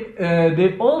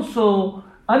 they also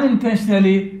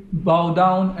unintentionally bowed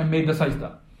down and made the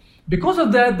sajda. Because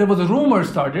of that, there was a rumor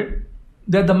started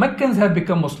that the Meccans had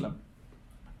become Muslim.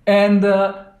 And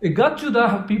it got to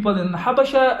the people in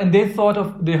Habasha, and they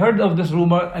heard of this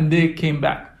rumor, and they came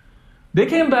back. They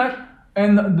came back,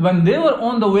 and when they were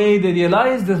on the way, they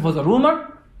realized this was a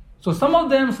rumor. So some of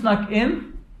them snuck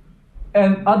in,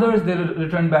 and others, they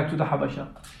returned back to the Habasha.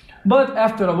 But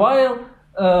after a while,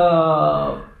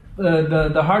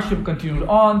 the hardship continued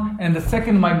on, and the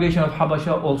second migration of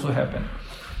Habasha also happened.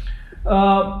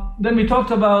 Then we talked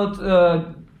about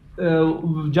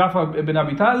Ja'far ibn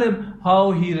Abi Talib,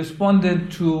 how he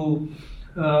responded to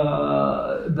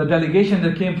the delegation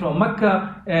that came from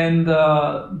Makkah, and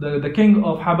the king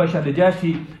of Habasha,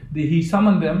 Najashi, he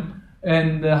summoned them,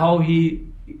 and how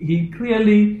he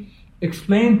clearly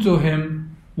explained to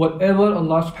him whatever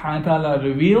Allah subhanahu wa ta'ala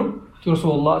revealed to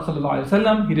Rasulullah sallallahu alaihi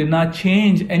wasallam. He did not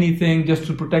change anything just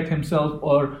to protect himself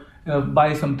or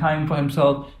buy some time for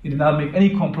himself. He did not make any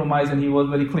compromise, and he was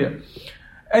very clear.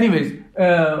 Anyways,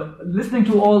 listening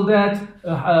to all that,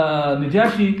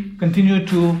 Najashi continued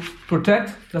to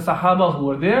protect the Sahaba who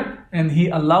were there, and he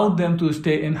allowed them to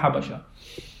stay in Habasha.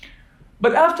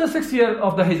 But after 6 years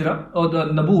of the Hijrah, or the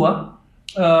Nabuwah,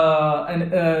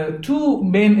 two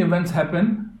main events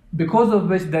happened, because of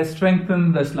which they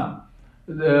strengthened the Islam,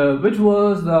 which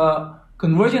was the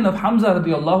conversion of Hamza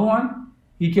radiallahu anh.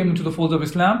 He came into the fold of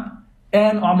Islam,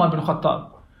 and Umar bin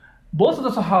Khattab. Both of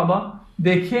the Sahaba,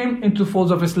 they came into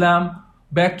folds of Islam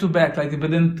back to back, like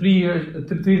within 3 years,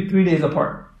 3 days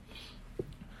apart.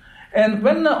 And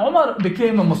when Umar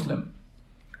became a Muslim,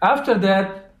 after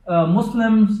that,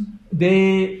 Muslims,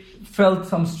 they felt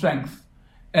some strength,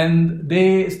 and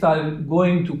they started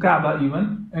going to Kaaba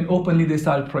even, and openly they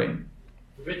started praying.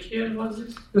 Which year was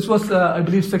this? This was, I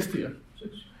believe, 6th year.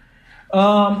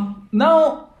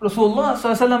 Now, Rasulullah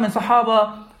ﷺ and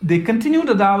Sahaba, they continued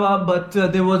the da'wah, but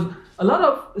there was a lot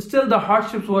of, still the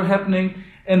hardships were happening.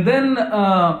 And then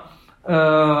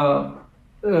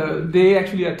they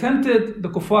actually attempted, the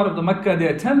kuffar of the Makkah, they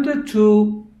attempted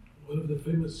to... One of the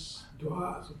famous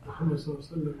du'as of Muhammad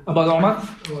sallallahu alaihi wasallam. About Umar?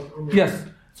 Yes.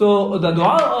 So the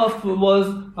dua of was,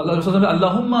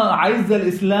 Allahumma a'izz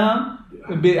al-Islam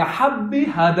bi-ahabbi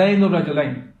hadayn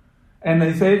al-rajulayn. And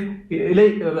he said,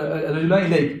 rajulayn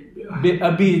ilayk,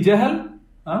 bi-abi jahl.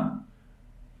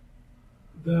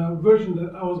 The version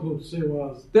that I was going to say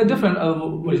was... They're different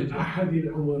versions. Ahadi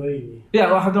al-Umarayn. Yeah,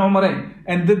 Ahad al-Umarayn.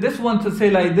 And this one to say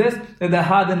like this, that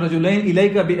Ahad al-Rajulayn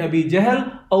ilayka bi-Abi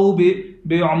Jahl or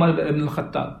bi-Umar ibn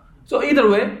al-Khattab. So either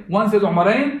way, one says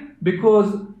Umarayn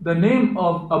because the name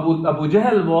of Abu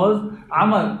Jahl was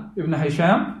Amr ibn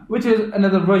Hisham, which is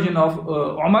another version of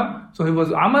Umar. So he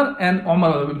was Amr and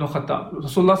Umar ibn al-Khattab.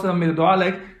 Rasulullah made a dua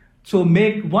like, so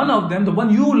make one of them the one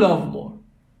you love more.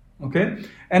 Okay?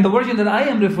 And the version that I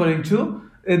am referring to,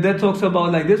 that talks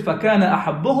about like this, فَكَانَ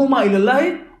أَحَبُّهُمَا إِلَى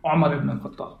اللَّهِ عُمَرْ ibn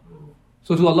al-Khattab.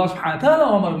 So to Allah subhanahu wa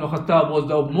ta'ala, Umar ibn al-Khattab was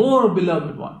the more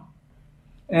beloved one.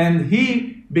 And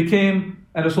he became,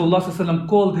 and Rasulullah sallallahu alaihi wasallam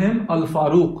called him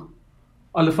Al-Faruq.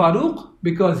 Al-Faruq,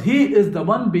 because he is the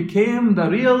one became the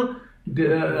real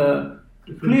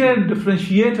clear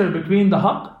differentiator between the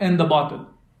haqq and the batil.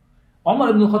 Umar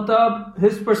ibn al-Khattab,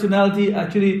 his personality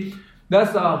actually,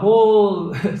 that's a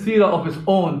whole seerah of its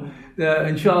own.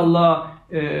 Inshallah.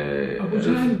 Abu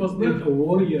Jahl was not a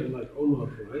warrior like Umar,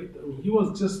 right? I mean, he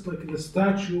was just like the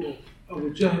statue of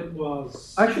Abu Jahl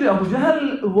was. Actually, Abu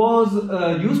Jahl was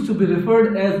used to be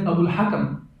referred as Abu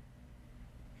al-Hakam.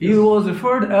 He was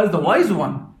referred as the wise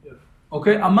one. Yes.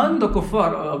 Okay, among the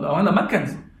kuffar, among the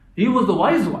Makkans, he was the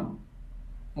wise one.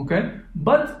 Okay,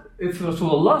 but it's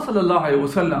Rasulullah sallallahu alaihi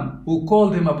wasallam who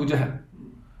called him Abu Jahl.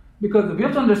 Because we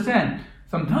have to understand,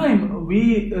 sometimes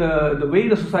the way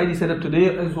the society is set up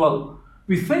today as well,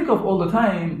 we think of all the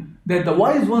time that the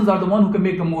wise ones are the one who can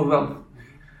make the more wealth.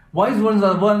 Wise ones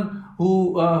are the one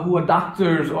who are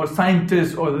doctors or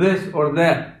scientists or this or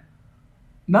that.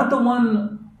 Not the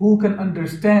one who can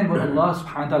understand what Allah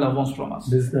subhanahu wa ta'ala wants from us.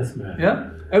 Businessman. Yeah?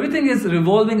 Everything is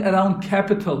revolving around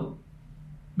capital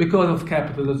because of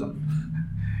capitalism.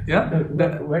 Yeah?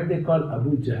 What they call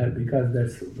Abu Jahl, because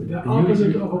that's the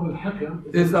opposite of Abu al-Hakam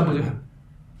is Abu Jahl.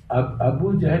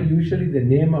 Abu Jahl, usually the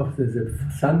name of the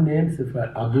son names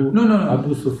for Abu, No.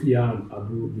 Abu Sufyan,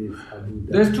 Abu this, Abu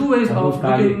that. There's two ways Abu of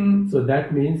Talib. looking. So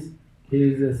that means he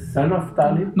is a son of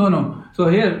Talib? No. So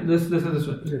here, this is this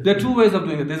way. Yes. There are two ways of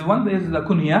doing it. There's one, there's the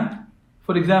kunya.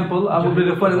 For example, I will be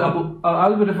referred as Abu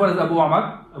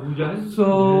Amr. Abu Jahl?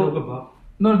 So,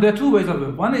 no, there are two ways of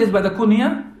it. One is by the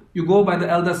kunya, you go by the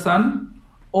elder son,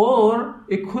 or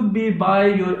it could be by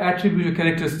your attribute, your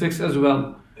characteristics as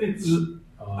well. It's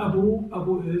Abu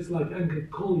is like I can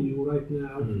call you right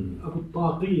now, Abu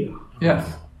Taqiyya.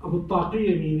 Yes. Abu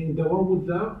Taqiyya meaning the one with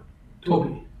the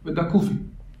topi. With the Kufi.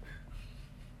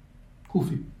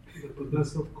 But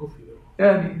that's not Kufi though.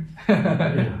 Yeah.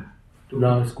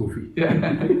 Now it's Kufi. Yeah.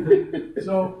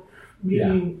 So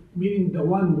meaning the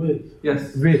one with.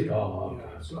 Yes. With,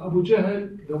 So Abu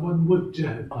Jahl, the one with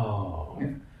Jahl.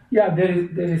 Yeah, there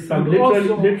is some And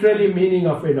also- literally meaning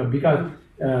of because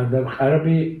the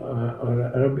Arabic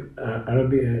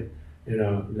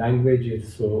language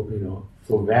is so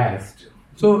vast.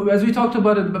 So as we talked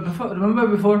about it before, remember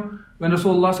before when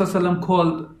Rasulullah sallallahu alaihi wasallam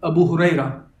called Abu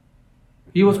Huraira,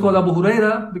 he was called Abu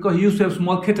Huraira because he used to have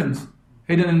small kittens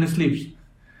hidden in his sleeves.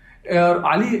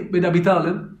 Ali bin Abi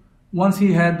Talib, once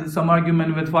he had some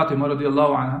argument with Fatima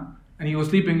radiallahu anha, and he was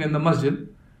sleeping in the masjid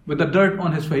with the dirt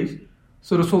on his face.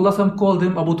 So Rasulullah sallallahu alaihi wasallam called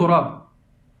him Abu Turab.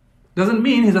 Doesn't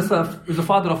mean he's the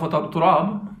father of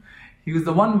Turab. He was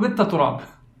the one with the Turab.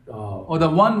 Or the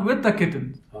one with the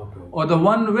kitten. Okay. Or the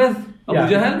one with Abu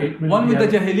Jahl, one with the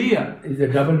Jahiliyyah. It's a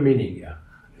double meaning, yeah.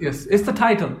 Yes, it's the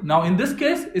title. Now in this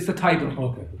case, it's the title.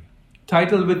 Okay.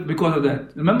 Title with because of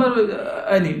that. Remember,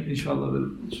 inshallah.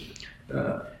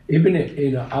 Ibn,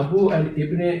 Abu and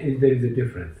Ibn, there is a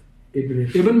difference.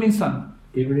 Ibn means son.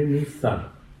 Ibn means son.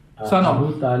 Son of.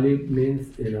 Abu Talib means,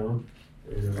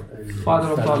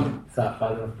 Father of Talib.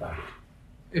 Father of Talib.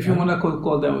 If you want to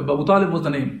call them, Abu Talib was the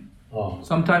name.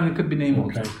 Sometimes it could be name I'm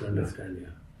also. trying to understand,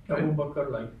 yeah. Abu Bakr,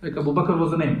 like Abu Bakr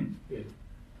was the name. Yeah.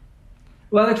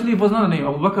 Well, actually, it was not a name.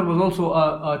 Abu Bakr was also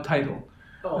a title.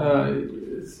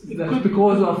 That's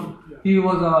because of he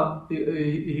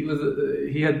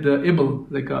had Ibl,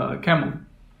 like a camel.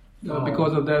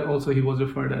 Because of that, also he was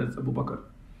referred as Abu Bakr.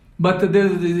 But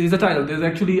there's a title. There's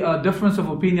actually a difference of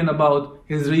opinion about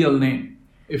his real name.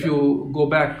 If you go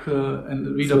back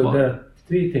and read about there it. are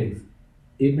three things.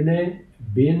 Ibn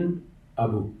bin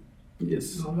Abu.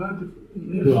 Yes. No, that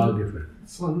different. Two are different.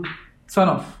 Son. Son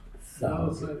of. So,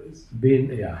 That is bin,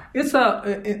 yeah. It's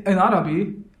in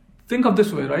Arabic, think of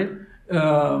this way, right?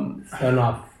 Son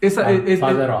of,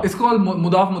 father of. It's called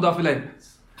mudaf ilayh.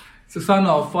 It's a son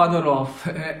of, father of,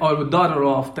 or daughter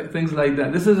of, things like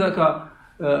that. This is like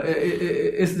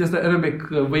it's just the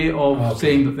Arabic way of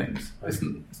saying the things. It's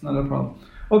not a problem.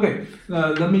 Okay,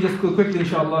 let me just quickly,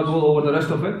 inshallah, go over the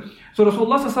rest of it. So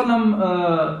Rasulullah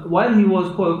sallallahu while he was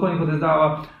calling for this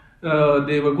da'wah,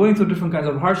 they were going through different kinds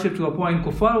of hardship to a point.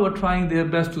 Kuffar were trying their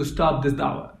best to stop this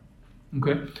da'wah,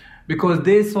 okay, because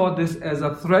they saw this as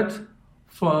a threat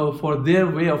for their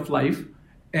way of life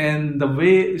and the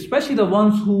way, especially the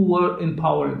ones who were in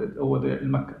power over there in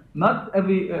Makkah. Not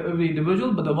every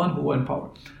individual, but the one who were in power.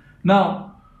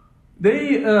 Now,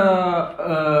 they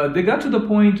got to the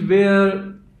point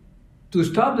where to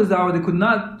stop this da'wah, they could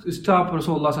not stop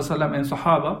Rasulullah sallallahu alaihi wasallam and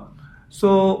Sahaba.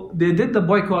 So they did the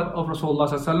boycott of Rasulullah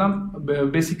sallallahu alaihi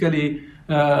wasallam, basically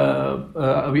the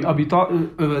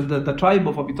tribe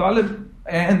of Abi Talib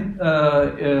and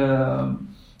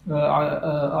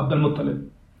Abdul Muttalib.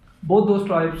 Both those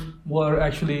tribes were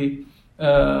actually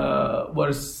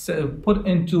put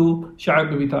into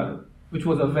Sha'ab Abi Talib, which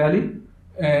was a valley,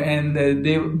 and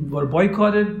they were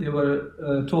boycotted. They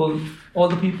were told, all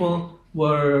the people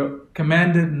were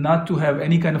commanded not to have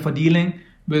any kind of a dealing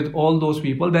with all those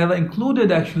people. They were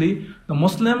included actually the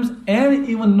Muslims and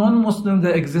even non-Muslims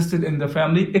that existed in the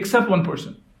family, except one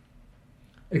person.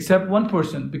 Except one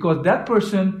person, because that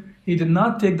person, he did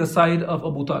not take the side of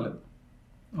Abu Talib.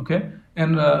 Okay?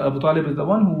 And Abu Talib is the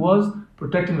one who was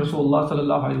protecting Rasulullah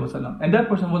sallallahu alaihi wasallam. And that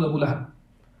person was Abu Lahab.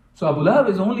 So Abu Lahab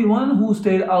is the only one who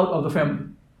stayed out of the family.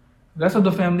 The rest of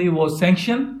the family was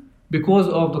sanctioned because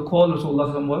of the call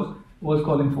Rasulullah was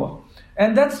calling for.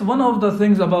 And that's one of the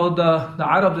things about the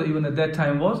Arabs even at that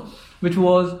time which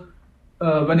was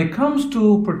when it comes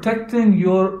to protecting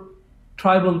your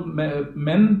tribal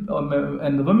men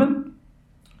and the women,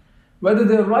 whether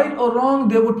they're right or wrong,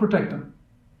 they would protect them.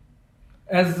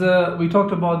 As we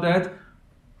talked about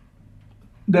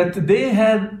that they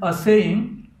had a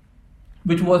saying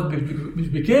which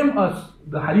became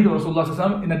the hadith of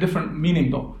Rasulullah in a different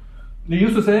meaning though. They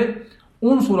used to say,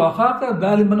 "Unsur akhaka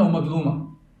ghaliban aw madluma,"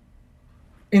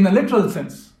 in a literal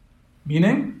sense,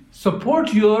 meaning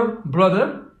support your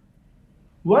brother,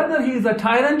 whether he is a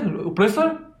tyrant,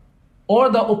 oppressor,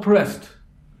 or the oppressed.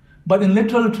 But in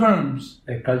literal terms.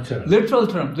 A culture. Literal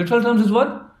terms. Literal terms is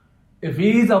what? If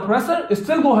he is the oppressor,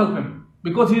 still go help him,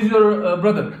 because he's your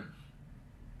brother.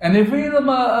 And if he is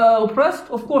oppressed,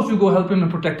 of course you go help him and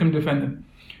protect him, defend him.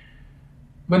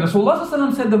 When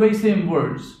Rasulullah said the very same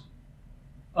words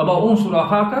about unsur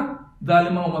akhaka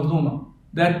dhalima wa mazluma,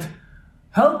 that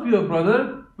help your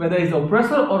brother, whether he's the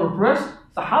oppressor or oppressed,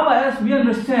 Sahaba asked, we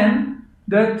understand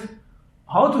that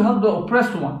how to help the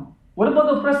oppressed one. What about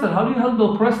the oppressor? How do you help the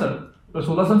oppressor?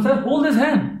 Rasulullah said, hold his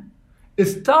hand.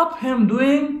 Stop him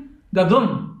doing the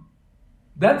dhulm.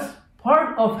 That's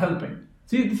part of helping.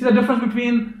 See the difference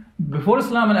between before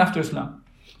Islam and after Islam.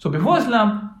 So before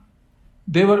Islam,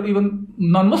 they were even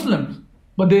non-Muslims,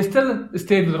 but they still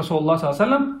stayed with Rasulullah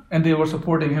ﷺ and they were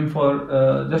supporting him for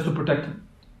just to protect him.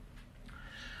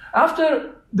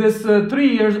 After this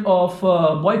 3 years of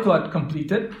boycott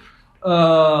completed,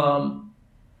 when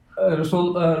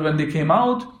they came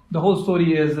out, the whole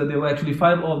story is that there were actually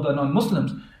 5 of the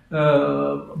non-Muslims,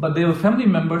 but they were family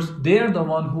members. They are the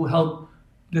one who helped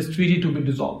this treaty to be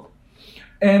dissolved.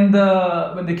 And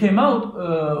when they came out,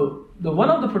 one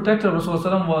of the protectors of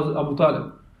Rasulullah was Abu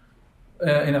Talib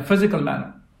in a physical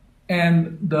manner.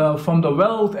 And from the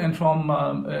wealth and from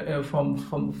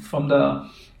the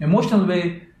emotional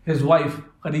way, his wife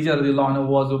Khadija radiallahu anha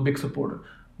was a big supporter.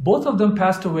 Both of them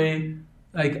passed away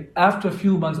like after a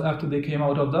few months after they came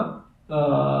out of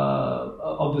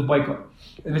this boycott,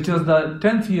 which was the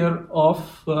 10th year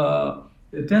of the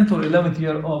 10th or 11th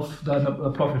year of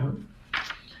the prophethood.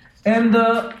 And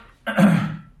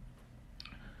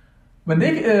when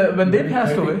they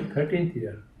passed away, 13th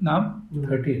year. No?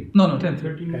 13. No, 10th.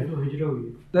 13 Hijrah.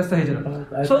 That's the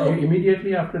Hijrah. So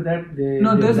immediately after that,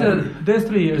 there's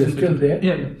 3 years. They're still there.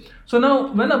 Yeah. So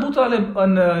now, when Abu Talib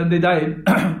they died,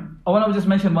 I want to just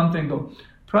mention one thing though.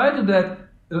 Prior to that,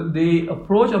 they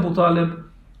approached Abu Talib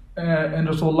and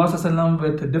Rasulullah ﷺ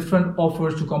with different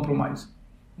offers to compromise.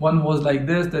 One was like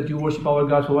this, that you worship our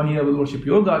gods for 1 year, we'll worship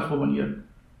your gods for 1 year.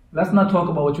 Let's not talk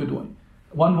about what you're doing.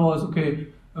 One was, okay,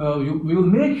 we will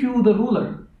make you the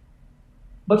ruler,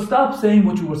 but stop saying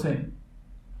what you were saying,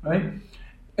 right?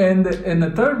 And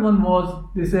the third one was,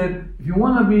 they said, if you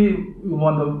want the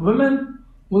women,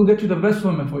 we'll get you the best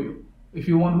women for you. If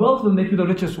you want wealth, we'll make you the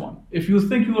richest one. If you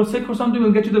think you are sick or something,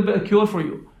 we'll get you the cure for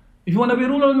you. If you want to be a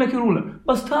ruler, we'll make you a ruler.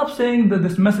 But stop saying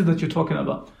this message that you're talking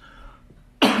about.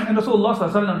 And Rasulullah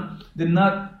ﷺ did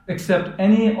not accept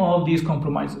any of these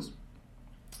compromises.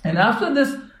 And after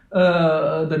this,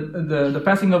 the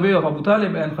passing away of Abu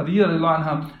Talib and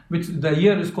Khadija, which the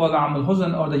year is called Aam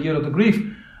al-Huzn, or the year of the grief,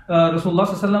 Rasulullah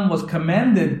ﷺ was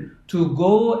commanded to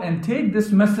go and take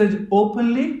this message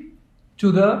openly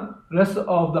to the rest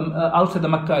of them outside the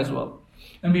Makkah as well.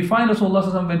 And we find Rasulullah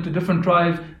ﷺ went to different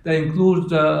tribes. That includes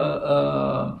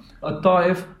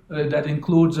Ta'if, that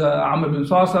includes Amr bin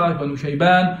Sasa, Banu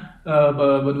Shayban,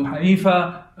 Banu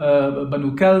Hanifa,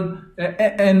 Banu Kalb,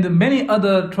 and many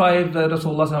other tribes that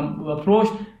Rasulullah ﷺ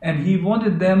approached, and he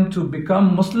wanted them to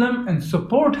become Muslim and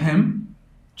support him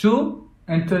to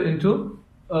enter into,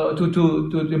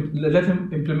 to let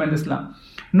him implement Islam.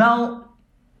 Now,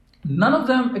 none of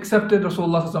them accepted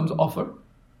Rasulullah ﷺ's offer.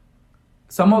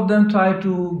 Some of them tried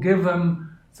to give him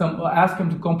ask him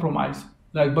to compromise,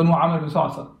 like Banu Amr bin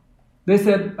Sa'sa. They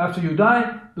said, after you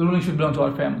die, the ruling should belong to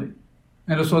our family.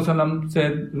 And Rasulullah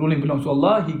said, ruling belongs to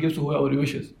Allah, He gives to whoever He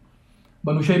wishes.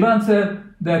 Banu Shayban said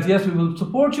that yes, we will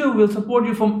support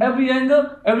you from every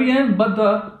end but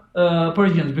the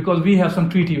Persians, because we have some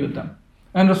treaty with them.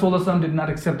 And Rasulullah did not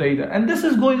accept that either. And this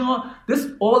is going on,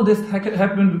 all this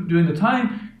happened during the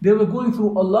time they were going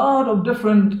through a lot of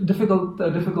different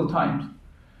difficult times.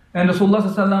 And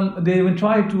Rasulullah, they even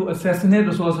tried to assassinate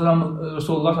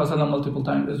Rasulullah multiple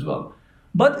times as well.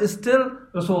 But still,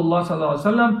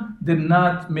 Rasulullah did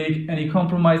not make any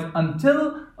compromise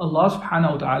until Allah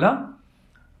subhanahu wa ta'ala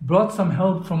brought some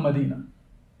help from Medina.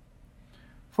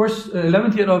 First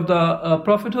 11th year of the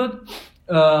prophethood,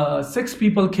 6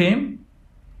 people came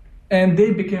and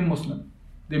they became Muslim.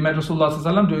 They met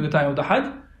Rasulullah during the time of the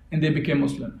Hajj and they became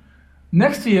Muslim.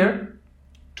 Next year,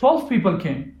 12 people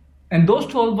came. And those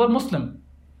 12 were Muslim.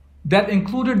 That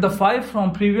included the 5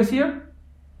 from previous year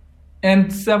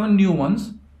and 7 new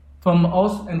ones from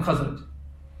Aus and Khazraj.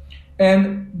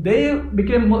 And they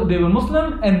were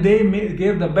Muslim, and they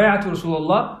gave the bay'ah to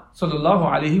Rasulullah sallallahu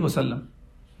alaihi wasallam.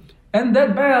 And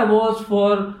that bay'ah was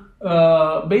for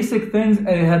basic things, and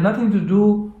it had nothing to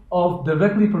do of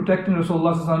directly protecting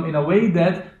Rasulullah sallallahu alaihi wasallam in a way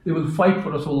that they will fight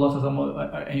for Rasulullah sallallahu alaihi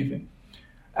wasallam or anything.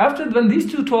 After, when these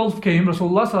 12 came,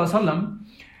 Rasulullah sallallahu alaihi wasallam,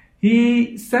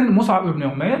 he sent Mus'ab ibn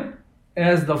Umair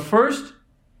as the first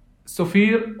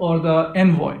Safir, or the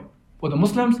envoy for the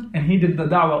Muslims, and he did the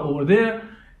da'wah over there.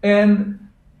 And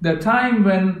the time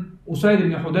when Usayd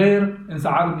ibn Hudayr and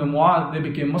Sa'ad ibn Mu'adh, they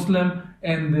became Muslim,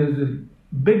 and there's a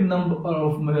big number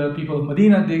of people of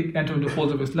Madinah, they entered the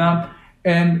fold of Islam,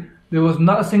 and there was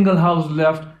not a single house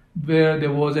left where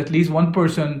there was at least one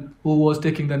person who was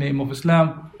taking the name of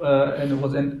Islam, and it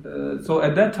was so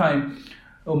at that time,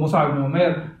 Mus'ab ibn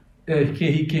Umair,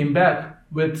 he came back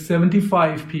with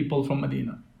 75 people from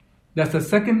Medina. That's the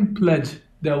second pledge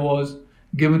that was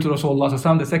given to Rasulullah,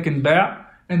 the second bay'ah.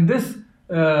 And this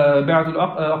Bay'atul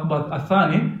Aqba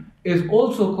al-Thani is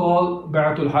also called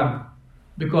Bay'atul Harb,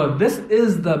 because this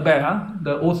is the bay'ah,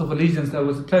 the oath of allegiance that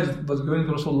was given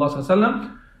to Rasulullah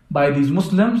by these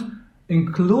Muslims,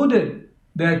 included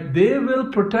that they will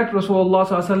protect Rasulullah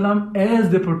as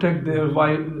they protect their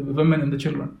women and the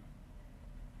children.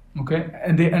 Okay,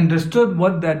 and they understood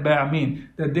what that bay'ah means,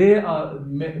 that they are,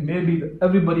 maybe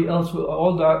everybody else,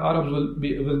 all the Arabs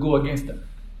will go against them,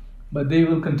 but they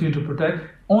will continue to protect.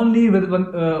 Only with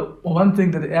one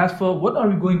thing that they asked for: what are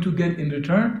we going to get in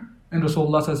return? And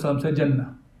Rasulullah said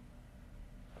Jannah.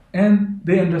 And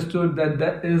they understood that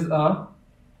that is a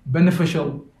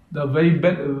beneficial, the very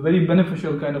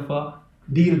beneficial kind of a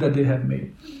deal that they have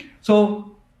made.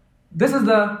 So this is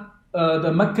the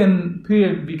Makkan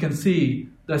period. We can see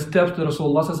the steps that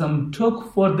Rasulullah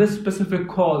took for this specific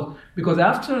cause, because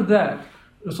after that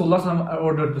Rasulullah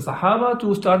ordered the Sahaba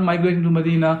to start migrating to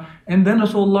Medina, and then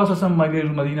Rasulullah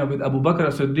migrated to Medina with Abu Bakr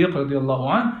as-Siddiq radiallahu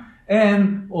anh,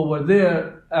 and over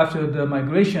there, after the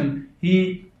migration,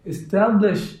 he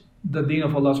established the deen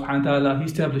of Allah subhanahu wa ta'ala. He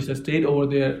established a state over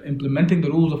there, implementing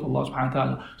the rules of Allah subhanahu wa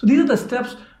ta'ala. So these are the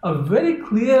steps very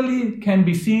clearly can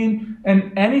be seen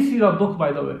in any Seerah book,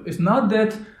 by the way. It's not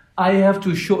that I have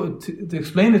to to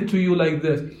explain it to you like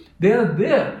this. They are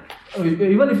there.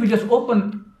 Even if you just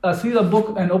open a Seerah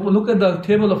book and look at the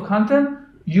table of content,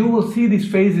 you will see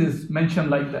these phases mentioned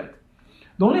like that.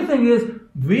 The only thing is,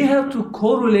 we have to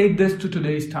correlate this to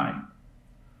today's time.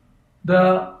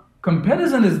 The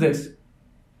comparison is this: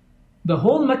 the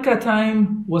whole Mecca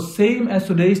time was same as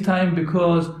today's time,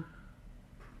 because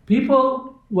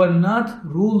people were not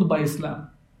ruled by Islam.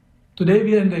 Today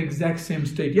we are in the exact same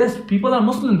state. Yes, people are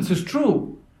Muslim, this is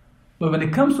true. But when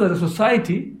it comes to as a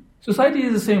society, Society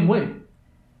is the same way.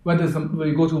 Whether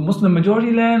you go to a Muslim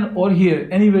majority land or here,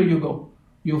 anywhere you go,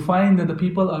 you find that the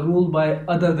people are ruled by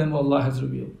other than what Allah has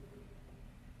revealed.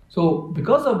 So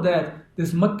because of that,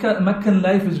 this Makkan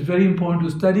life is very important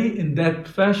to study in that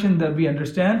fashion, that we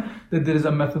understand that there is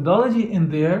a methodology in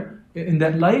there, in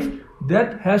that life,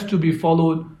 that has to be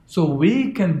followed so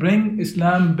we can bring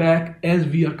Islam back as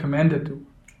we are commanded to.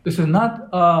 This is not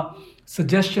a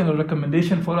suggestion or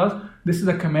recommendation for us. This is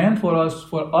a command for us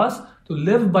to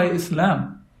live by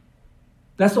Islam.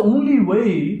 That's the only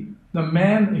way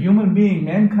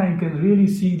mankind can really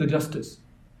see the justice.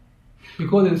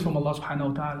 Because it is from Allah subhanahu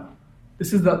wa ta'ala.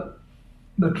 This is the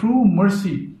true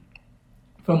mercy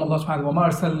from Allah subhanahu wa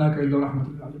ta'ala.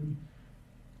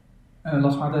 And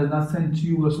Allah subhanahu wa ta'ala has not sent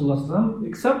you Rasulullah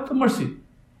except the mercy.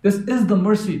 This is the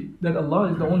mercy that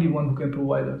Allah is the only one who can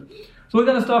provide us. So we're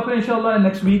going to stop here, inshallah, and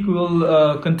next week we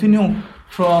will continue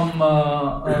from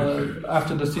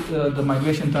after the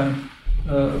migration time.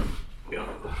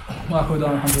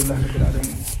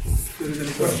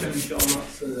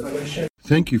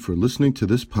 Thank you for listening to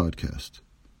this podcast.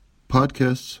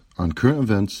 Podcasts on current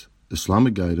events,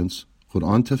 Islamic guidance,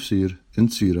 Quran tafsir, and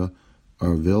Seerah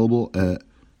are available at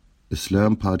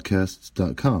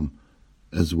islampodcasts.com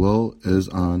as well as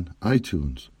on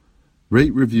iTunes.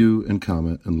 Rate, review, and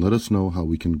comment, and let us know how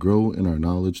we can grow in our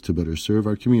knowledge to better serve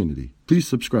our community. Please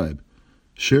subscribe,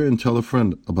 share, and tell a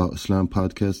friend about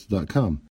islampodcasts.com.